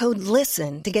promo code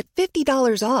LISTEN to get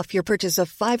 $50 off your purchase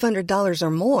of $500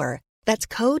 or more. That's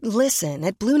code LISTEN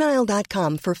at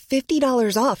BlueNile.com for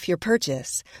 $50 off your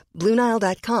purchase.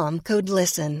 BlueNile.com, code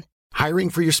LISTEN. Hiring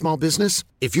for your small business?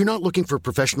 If you're not looking for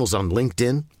professionals on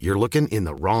LinkedIn, you're looking in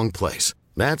the wrong place.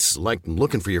 That's like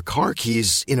looking for your car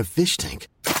keys in a fish tank.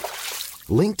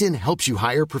 LinkedIn helps you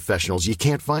hire professionals you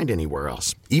can't find anywhere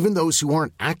else, even those who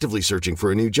aren't actively searching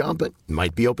for a new job but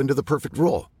might be open to the perfect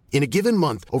role. In a given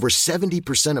month, over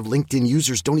 70% of LinkedIn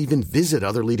users don't even visit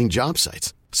other leading job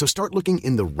sites. So start looking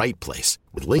in the right place.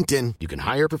 With LinkedIn, you can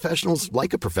hire professionals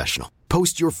like a professional.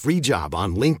 Post your free job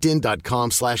on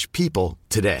linkedin.com/people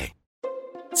today.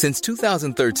 Since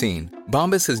 2013,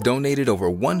 Bombas has donated over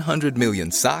 100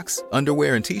 million socks,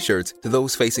 underwear, and T-shirts to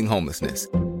those facing homelessness.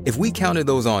 If we counted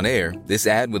those on air, this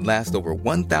ad would last over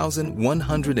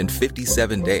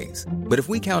 1,157 days. But if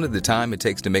we counted the time it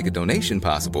takes to make a donation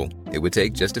possible, it would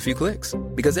take just a few clicks.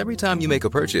 Because every time you make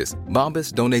a purchase,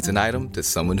 Bombas donates an item to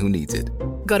someone who needs it.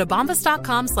 Go to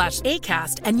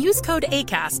bombas.com/ACAST and use code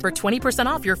ACAST for 20%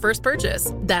 off your first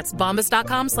purchase. That's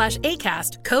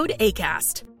bombas.com/ACAST, code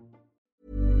ACAST.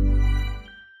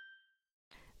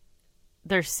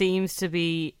 there seems to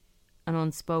be an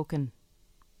unspoken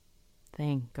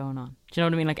thing going on. Do you know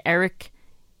what I mean? Like, Eric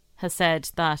has said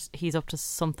that he's up to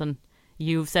something.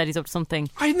 You've said he's up to something.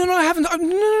 I haven't.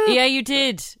 No. Yeah, you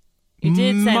did. You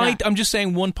did say that. I'm just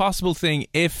saying one possible thing.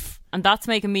 And that's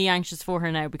making me anxious for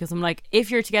her now, because I'm like,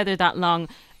 if you're together that long,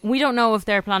 we don't know if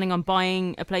they're planning on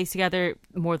buying a place together.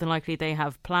 More than likely they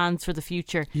have plans for the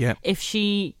future. Yeah. If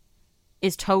she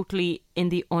is totally in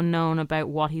the unknown about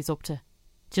what he's up to.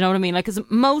 Do you know what I mean? Like, because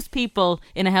most people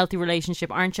in a healthy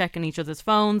relationship aren't checking each other's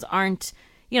phones, aren't,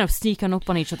 sneaking up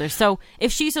on each other. So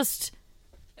if she's just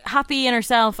happy in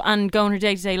herself and going her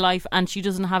day-to-day life, and she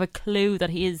doesn't have a clue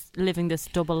that he is living this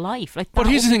double life, like, but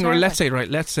here's the thing.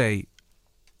 Let's say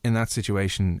in that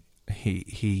situation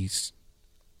he's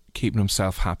keeping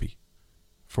himself happy,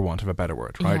 for want of a better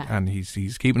word, right? Yeah. And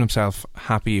he's keeping himself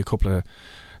happy a couple of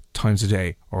times a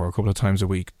day or a couple of times a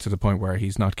week, to the point where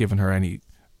he's not giving her any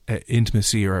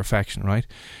intimacy or affection, right?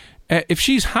 If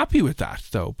she's happy with that,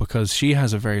 though, because she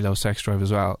has a very low sex drive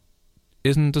as well,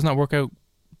 doesn't that work out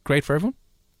great for everyone?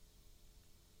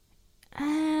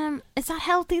 Is that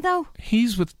healthy, though?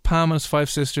 He's with Pam and his 5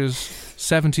 sisters,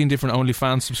 17 different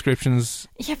OnlyFans subscriptions.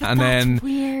 Yeah, but and that's then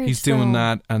weird, he's doing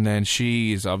that, and then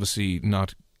she is obviously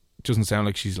not, doesn't sound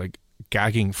like she's like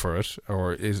gagging for it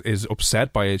or is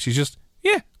upset by it. She's just,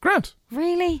 yeah, grand.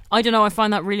 Really? I don't know, I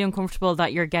find that really uncomfortable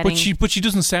that you're getting... But she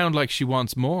doesn't sound like she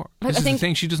wants more. This is the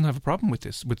thing, she doesn't have a problem with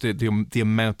this, with the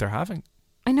amount they're having.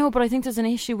 I know, but I think there's an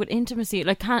issue with intimacy.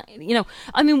 Like,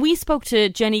 we spoke to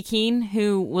Jenny Keane,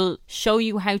 who will show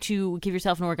you how to give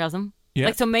yourself an orgasm. Yeah.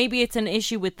 Like, so maybe it's an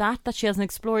issue with that she hasn't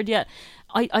explored yet.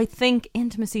 I think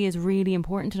intimacy is really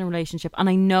important in a relationship, and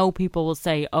I know people will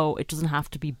say, oh, it doesn't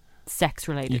have to be sex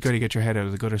related. You've got to get your head out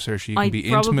of the gutter, Saoirse. You can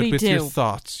be intimate with your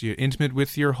thoughts. You're intimate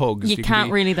with your hugs. You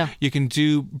can't really, though. You can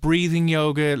do breathing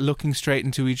yoga, looking straight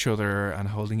into each other and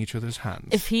holding each other's hands.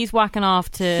 If he's whacking off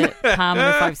to Pam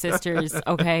and her 5 sisters,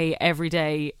 okay, every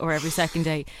day or every second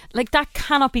day, like, that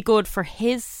cannot be good for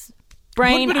his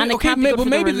brain, and it can't be good for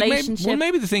the relationship.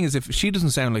 Maybe the thing is, if she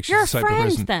doesn't sound like she's you're the type of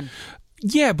person, then.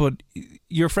 Yeah, but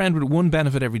your friend would one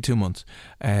benefit every 2 months.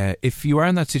 If you are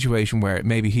in that situation where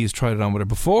maybe he's tried it on with her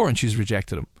before and she's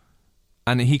rejected him,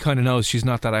 and he kind of knows she's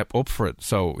not that up for it,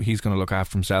 so he's going to look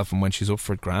after himself, and when she's up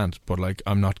for it, grand. But, like,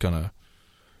 I'm not going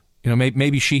to...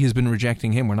 maybe she has been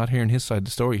rejecting him. We're not hearing his side of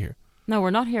the story here. No, we're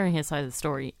not hearing his side of the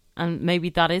story. And maybe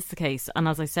that is the case. And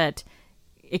as I said,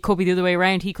 it could be the other way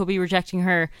around. He could be rejecting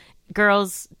her.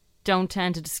 Girls don't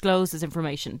tend to disclose this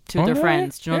information to their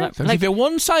friends. Do you know that? They'll give you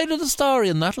one side of the story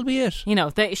and that'll be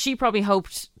it. She probably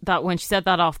hoped that when she said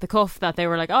that off the cuff, that they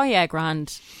were like, oh yeah,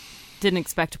 grand. Didn't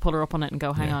expect to pull her up on it and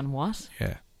go, hang on, what?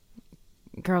 Yeah.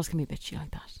 girls can be bitchy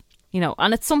like that. You know,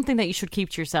 and it's something that you should keep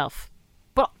to yourself.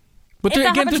 But if there,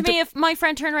 that again, happened to me, if my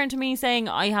friend turned around to me saying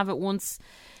I have it once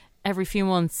every few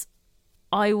months,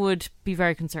 I would be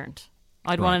very concerned.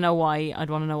 I'd want to know why.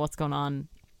 I'd want to know what's going on.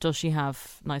 Does she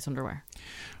have nice underwear?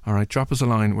 All right, drop us a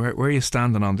line. Where are you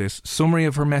standing on this? Summary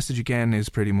of her message again is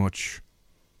pretty much...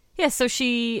 Yeah, so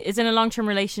she is in a long-term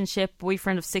relationship,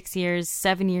 boyfriend of 6 years,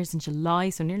 7 years in July,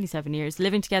 so nearly 7 years.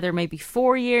 Living together maybe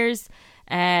 4 years.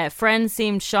 Friends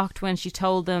seemed shocked when she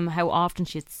told them how often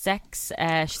she had sex.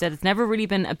 She said, it's never really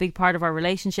been a big part of our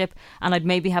relationship, and I'd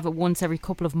maybe have it once every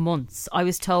couple of months. I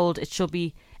was told it should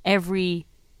be a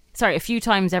few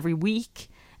times every week.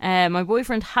 My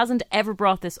boyfriend hasn't ever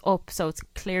brought this up, so it's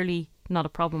clearly not a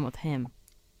problem with him.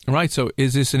 Right, so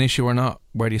is this an issue or not?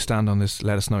 Where do you stand on this?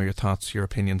 Let us know your thoughts, your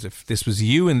opinions. If this was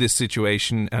you in this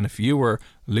situation, and if you were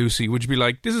Lucy, would you be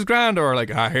like, this is grand, or like,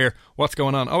 here, what's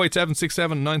going on?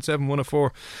 08767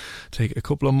 97104. Take a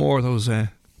couple of more of those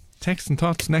texts and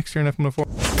thoughts next year in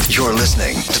FM104. You're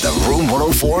listening to the Room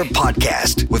 104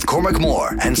 podcast with Cormac Moore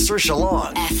and Saoirse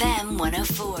Long. FM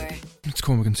 104. It's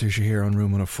Cormac and Saoirse here on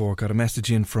Room 104. Got a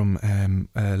message in from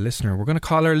a listener. We're going to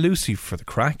call her Lucy for the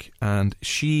crack, and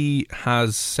she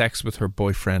has sex with her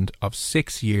boyfriend of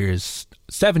 6 years,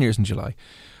 7 years in July,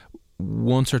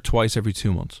 once or twice every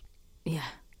 2 months. Yeah.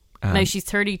 Now she's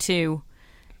 32.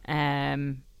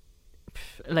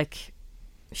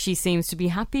 She seems to be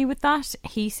happy with that.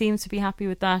 He seems to be happy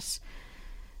with that.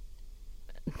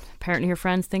 Apparently her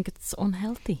friends think it's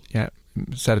unhealthy. Yeah.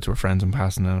 Said it to her friends in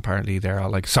passing, and apparently they're all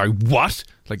like, sorry, what?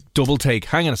 Like, double take,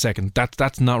 hang on a second,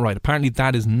 that's not right. Apparently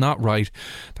that is not right,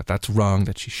 that's wrong,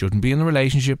 that she shouldn't be in a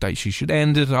relationship, that she should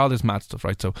end it, all this mad stuff,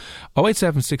 right? So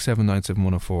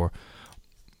 08767971004,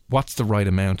 what's the right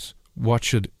amount? What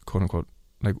should, quote unquote,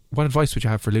 like, what advice would you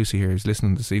have for Lucy here who's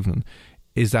listening this evening?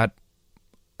 Is that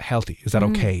healthy? Is that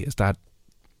okay? Is that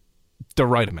the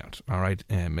right amount? All right,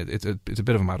 it's a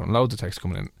bit of a mad one. Loads of text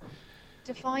coming in.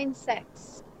 Define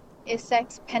sex. Is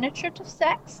sex penetrative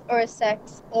sex, or is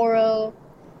sex oral,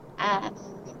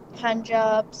 hand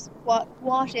jobs? What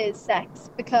is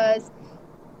sex? Because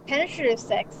penetrative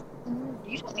sex,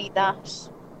 you don't need that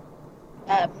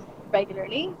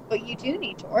regularly, but you do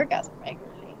need to orgasm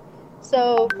regularly.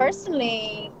 So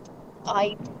personally,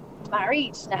 I'm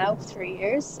married now 3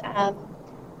 years.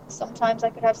 Sometimes I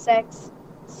could have sex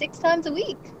 6 times a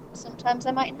week. Sometimes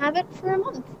I might have it for a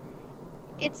month.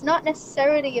 It's not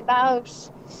necessarily about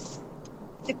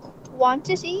the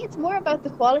quantity, it's more about the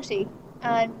quality,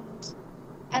 and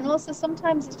also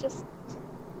sometimes it's just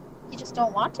you just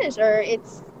don't want it, or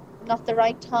it's not the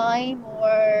right time,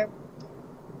 or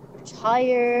you're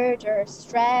tired or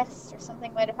stressed, or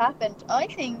something might have happened. I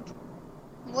think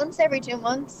once every 2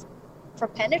 months for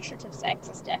penetrative sex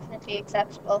is definitely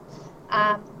acceptable,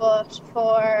 but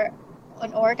for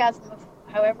an orgasm of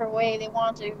however way they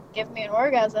want to give me an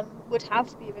orgasm would have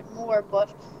to be a bit more.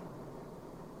 But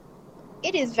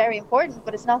it is very important,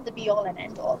 but it's not the be-all and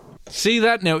end-all. See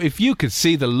that? Now, if you could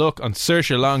see the look on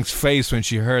Saoirse Long's face when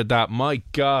she heard that, my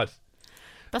God.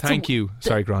 Thank you.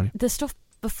 Sorry, Granny. The stuff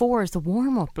before is the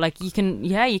warm-up. Like, you can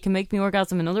make me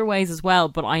orgasm in other ways as well,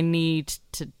 but I need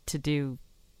to do...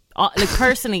 like,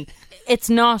 personally, it's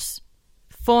not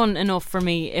fun enough for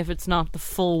me if it's not the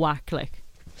full whack, like...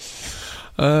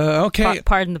 Okay.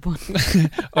 Pardon the pun.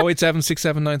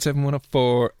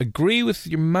 08767971004. Agree with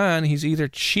your man. He's either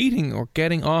cheating or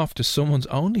getting off to someone's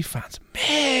OnlyFans.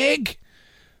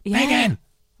 Megan.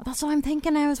 That's what I'm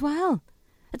thinking now as well.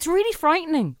 It's really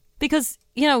frightening because,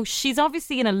 you know, she's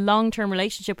obviously in a long-term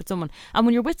relationship with someone, and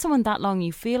when you're with someone that long,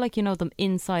 you feel like you know them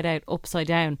inside out, upside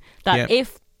down. That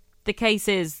if the case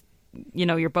is, you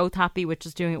know, you're both happy with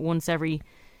just doing it once every,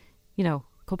 you know,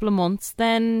 couple of months,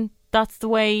 then that's the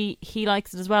way he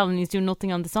likes it as well, and he's doing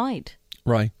nothing on the side.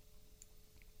 Right.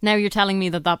 Now you're telling me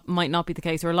that might not be the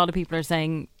case, or a lot of people are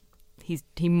saying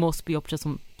he must be up to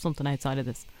something outside of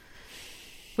this,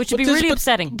 which would be really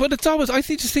upsetting. But it's always, I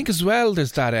just think as well,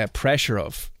 there's that pressure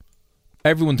of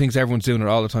everyone thinks everyone's doing it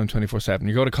all the time, 24/7.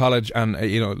 You go to college and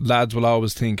you know, lads will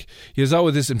always think, there's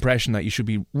always this impression that you should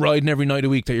be riding every night a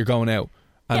week that you're going out.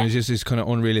 And it's just this kind of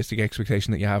unrealistic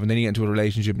expectation that you have, and then you get into a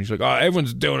relationship and you're like,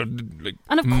 everyone's doing it, like,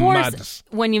 and of course, madness.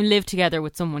 When you live together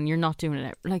with someone, you're not doing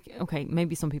it. Like, okay,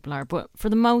 maybe some people are, but for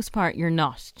the most part, you're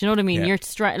not. Do you know what I mean? Yeah.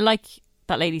 You're like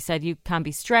that lady said, you can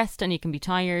be stressed and you can be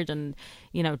tired, and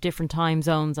you know, different time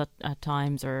zones at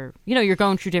times, or you know, you're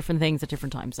going through different things at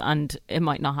different times, and it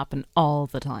might not happen all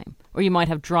the time, or you might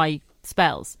have dry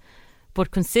spells,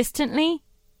 but consistently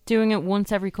doing it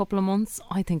once every couple of months,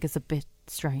 I think is a bit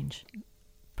strange.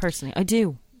 Personally, I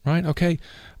do. Right, okay.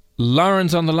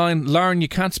 Lauren's on the line. Lauren, you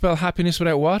can't spell happiness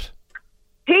without what?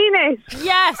 Penis. mean it.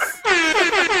 Yes.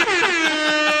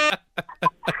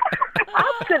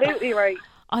 Absolutely right.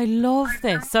 I love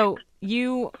this. So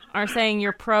you are saying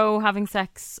you're pro having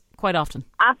sex quite often?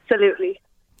 Absolutely.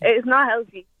 It is not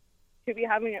healthy to be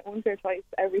having it once or twice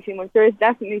every 2 months. There is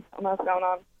definitely something else going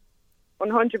on.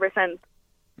 100%.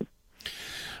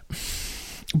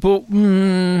 But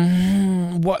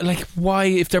what? Like, why?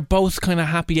 If they're both kind of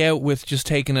happy out with just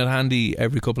taking it handy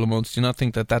every couple of months, do you not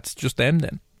think that that's just them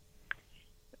then?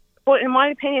 But in my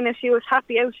opinion, if she was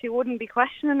happy out, she wouldn't be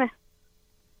questioning it.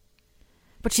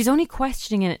 But she's only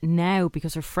questioning it now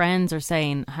because her friends are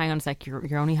saying, "Hang on a sec,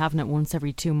 you're only having it once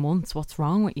every 2 months. What's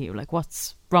wrong with you? Like,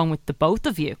 what's wrong with the both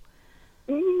of you?"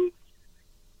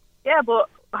 Yeah, but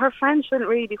her friends shouldn't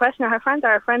really be questioning her. Her friends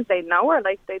are her friends. They know her.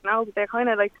 Like, they know. They're kind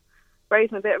of like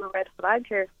raising a bit of a red flag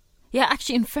here. Yeah,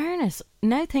 actually, in fairness,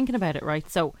 now thinking about it, right?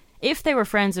 So if they were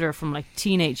friends with her from like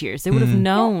teenage years, they would have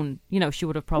known, you know, she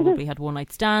would have probably had one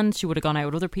night stands, she would have gone out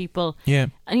with other people. Yeah.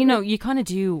 And you know, you kind of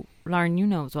do, Lauren, you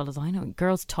know as well as I know,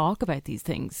 girls talk about these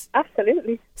things.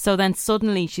 Absolutely. So then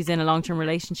suddenly she's in a long-term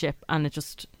relationship and it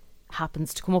just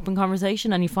happens to come up in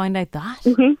conversation and you find out that.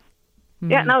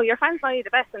 Yeah, no, your friends know you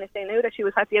the best, and if they knew that she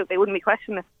was happy out, they wouldn't be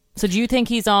questioning it. So do you think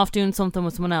he's off doing something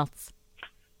with someone else?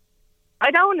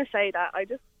 I don't want to say that. I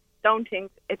just don't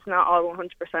think it's not all 100%,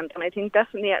 and I think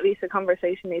definitely at least a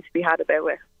conversation needs to be had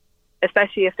about it,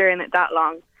 especially if they're in it that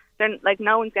long. Then, like,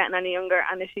 no one's getting any younger,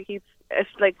 and if she keeps, it's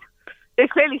like,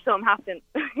 there's clearly something happening,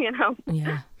 you know?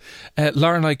 Yeah.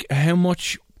 Lauren, like, how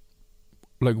much,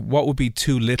 like, what would be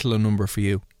too little a number for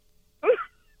you?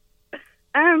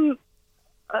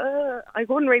 I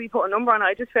wouldn't really put a number on it.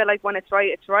 I just feel like when it's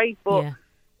right, but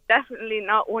definitely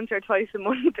not once or twice a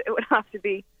month. It would have to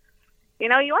be, you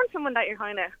know, you want someone that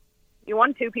you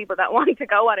want two people that want to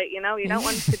go at it, you know. You don't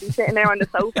want to be sitting there on the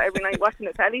sofa every night watching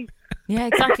the telly. Yeah,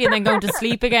 exactly, and then going to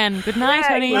sleep again. Good night,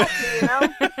 honey. Exactly, you know?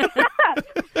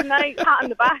 Good night, pat on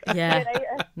the back. Yeah.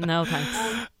 No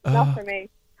thanks. Not for me.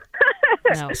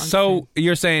 No, so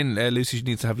you're saying Lucy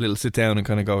needs to have a little sit down and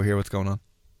kind of go, hear what's going on?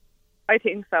 I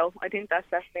think so. I think that's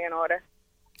definitely in order.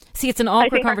 See, it's an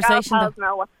awkward conversation. I think our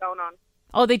know what's going on.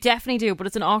 Oh, they definitely do, but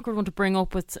it's an awkward one to bring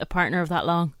up with a partner of that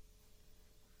long.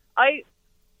 I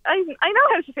know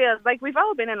how she feels. Like, we've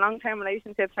all been in long-term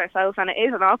relationships ourselves, and it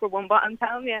is an awkward one, but I'm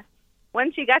telling you,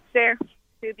 when she gets there,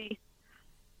 she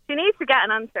needs to get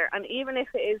an answer, and even if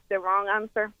it is the wrong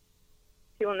answer,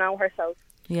 she will know herself.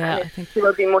 Yeah, and I think she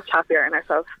will be much happier in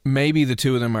herself. Maybe the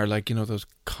two of them are like, you know, those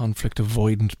conflict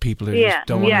avoidant people who just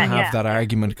don't want to have that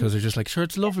argument because they're just like, sure,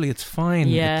 it's lovely, it's fine.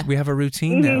 Yeah. We have a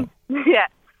routine now. Yeah,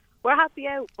 we're happy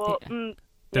out, but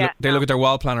They look at their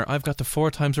wall planner. I've got the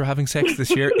 4 times we're having sex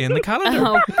this year in the calendar.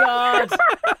 Oh, God.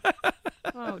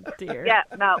 Oh, dear. Yeah,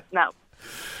 no.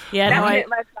 Yeah, no, red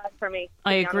flag for me.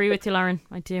 I agree with you, Lauren.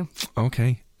 I do.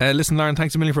 Okay. Listen, Lauren,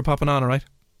 thanks a million for popping on, all right?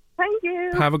 Thank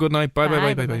you. Have a good night.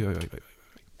 Bye.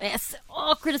 It's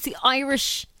awkward. It's the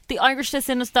Irishness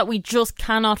in us that we just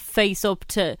cannot face up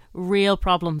to real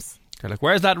problems. They're like,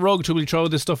 where's that rug till we throw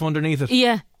this stuff underneath it?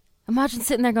 Yeah. Imagine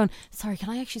sitting there going, sorry,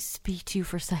 can I actually speak to you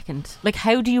for a second? Like,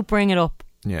 how do you bring it up?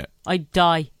 Yeah. I'd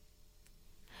die.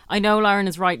 I know Lauren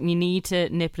is right and you need to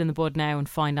nip it in the bud now and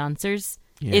find answers.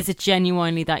 Yeah. Is it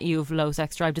genuinely that you have low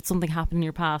sex drive? Did something happen in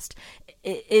your past?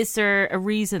 Is there a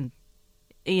reason?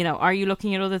 You know, are you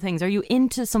looking at other things? Are you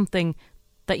into something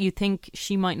that you think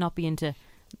she might not be into?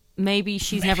 Maybe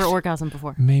she's never orgasmed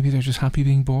before. Maybe they're just happy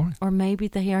being born. Or maybe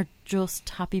they are just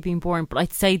happy being born. But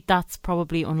I'd say that's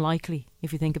probably unlikely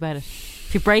if you think about it.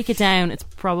 If you break it down, it's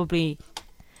probably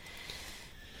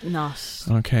not.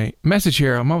 Okay. Message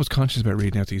here. I'm always conscious about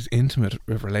reading out these intimate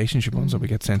relationship ones that we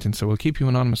get sent in, so we'll keep you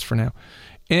anonymous for now.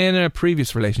 In a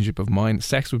previous relationship of mine,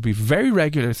 sex would be a very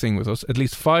regular thing with us, at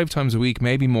least 5 times a week,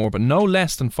 maybe more, but no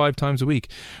less than 5 times a week.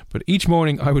 But each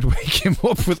morning I would wake him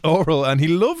up with oral and he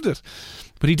loved it.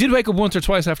 But he did wake up once or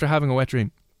twice after having a wet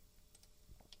dream.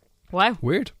 Wow.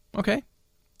 Weird. Okay.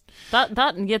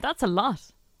 That's a lot.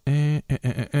 They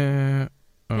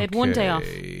had one day off.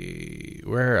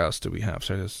 Where else do we have?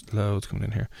 Sorry, there's loads coming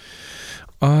in here.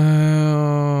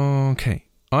 Okay.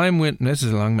 This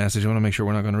is a long message. I want to make sure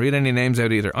we're not going to read any names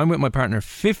out either. I'm with my partner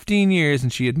 15 years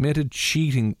and she admitted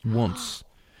cheating once.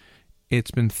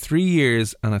 It's been 3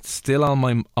 years and it's still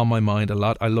on my mind a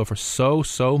lot. I love her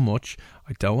so much.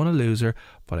 I don't want to lose her,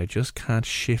 but I just can't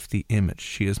shift the image.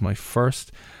 She is my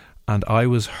first and I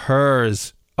was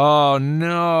hers. Oh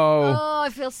no. Oh, I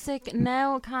feel sick.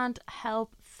 Now I can't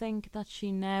help think that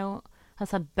she now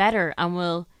has had better, and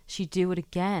will she do it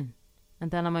again?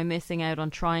 And then am I missing out on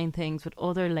trying things with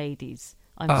other ladies?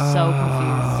 I'm so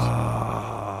confused.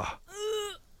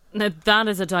 Now that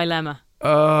is a dilemma.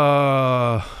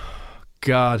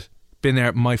 God. Been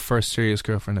there. My first serious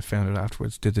girlfriend, I found out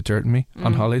afterwards, did the dirt in me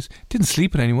on holidays. Didn't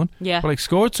sleep with anyone. Yeah. But like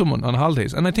scored someone on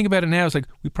holidays. And I think about it now, it's like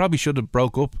we probably should have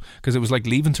broke up because it was like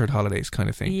leaving cert holidays kind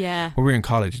of thing. Yeah. When we were in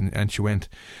college and she went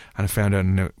and I found out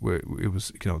and it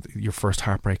was, you know, your first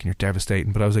heartbreak and you're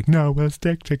devastating. But I was like, no, we'll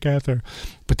stick together.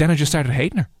 But then I just started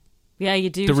hating her. Yeah,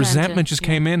 you do. The resentment just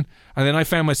came in, and then I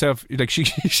found myself like she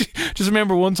just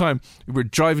remember one time we were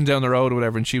driving down the road or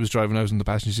whatever, and she was driving. I was in the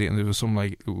passenger seat, and there was some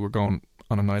like we were going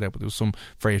on a night out, but there was some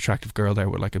very attractive girl there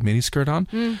with like a mini skirt on,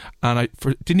 and I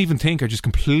didn't even think. I just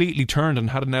completely turned and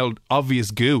had an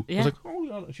obvious goo. Yeah. I was like, oh.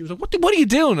 She was like, what are you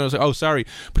doing? And I was like, oh, sorry,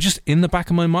 but just in the back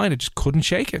of my mind, I just couldn't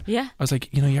shake it. Yeah, I was like,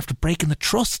 you know, you have to break in the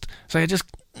trust. So I just.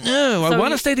 No, I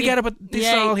want to stay together, but this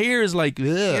all here is like... Ugh.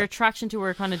 Your attraction to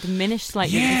her kind of diminished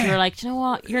slightly because you were like, do you know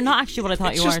what? You're not actually what I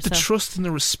thought you were. It's just the trust and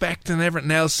the respect and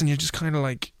everything else, and you're just kind of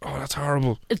like, oh, that's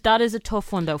horrible. That is a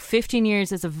tough one, though. 15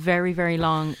 years is a very, very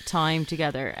long time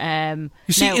together.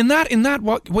 You see, in that,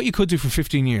 what you could do for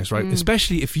 15 years, right?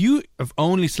 Especially if you have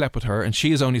only slept with her and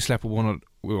she has only slept with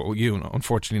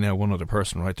unfortunately now one other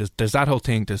person, right? There's that whole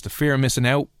thing. There's the fear of missing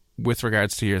out with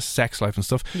regards to your sex life and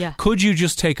stuff. Yeah. Could you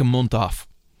just take a month off?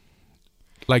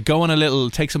 Like go on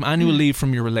take some annual leave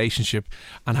from your relationship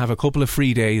and have a couple of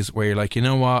free days where you're like, you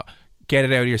know what, get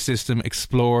it out of your system,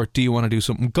 explore, do you want to do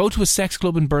something? Go to a sex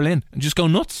club in Berlin and just go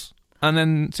nuts and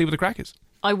then see what the crack is.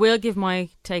 I will give my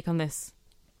take on this,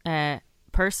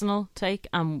 personal take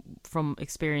and from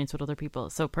experience with other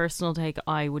people. So personal take,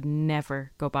 I would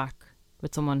never go back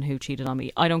with someone who cheated on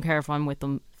me. I don't care if I'm with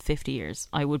them 50 years.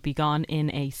 I would be gone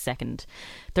in a second.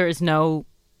 There is no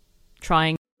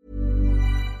trying.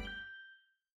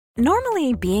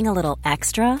 Normally, being a little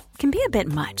extra can be a bit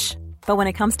much, but when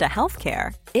it comes to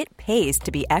healthcare, it pays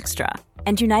to be extra.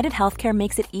 And United Healthcare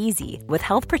makes it easy with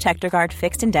Health Protector Guard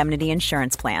fixed indemnity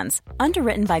insurance plans.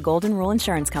 Underwritten by Golden Rule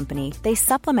Insurance Company, they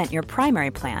supplement your primary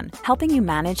plan, helping you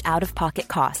manage out-of-pocket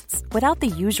costs without the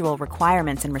usual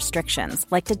requirements and restrictions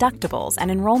like deductibles and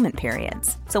enrollment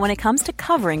periods. So when it comes to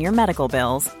covering your medical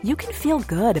bills, you can feel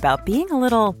good about being a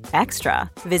little extra.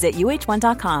 Visit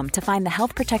UH1.com to find the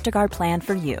Health Protector Guard plan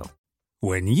for you.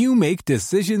 When you make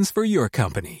decisions for your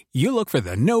company, you look for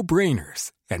the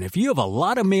no-brainers. And if you have a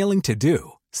lot of mailing to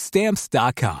do,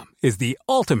 Stamps.com is the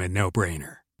ultimate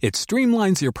no-brainer. It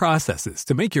streamlines your processes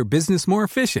to make your business more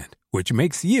efficient, which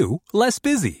makes you less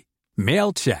busy.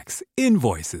 Mail checks,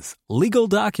 invoices, legal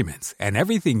documents, and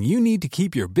everything you need to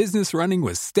keep your business running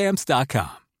with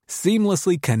Stamps.com.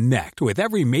 Seamlessly connect with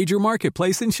every major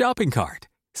marketplace and shopping cart.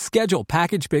 Schedule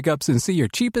package pickups and see your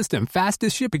cheapest and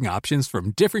fastest shipping options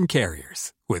from different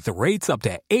carriers. With rates up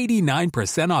to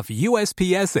 89% off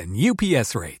USPS and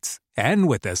UPS rates. And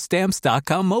with the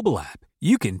Stamps.com mobile app,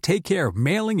 you can take care of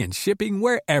mailing and shipping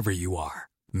wherever you are.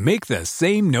 Make the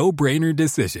same no-brainer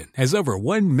decision as over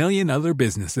 1 million other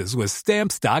businesses with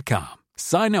Stamps.com.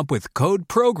 Sign up with code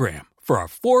PROGRAM for a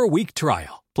 4-week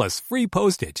trial, plus free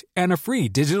postage and a free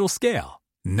digital scale.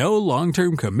 No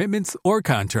long-term commitments or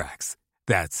contracts.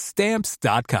 That's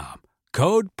Stamps.com.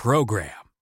 Code PROGRAM.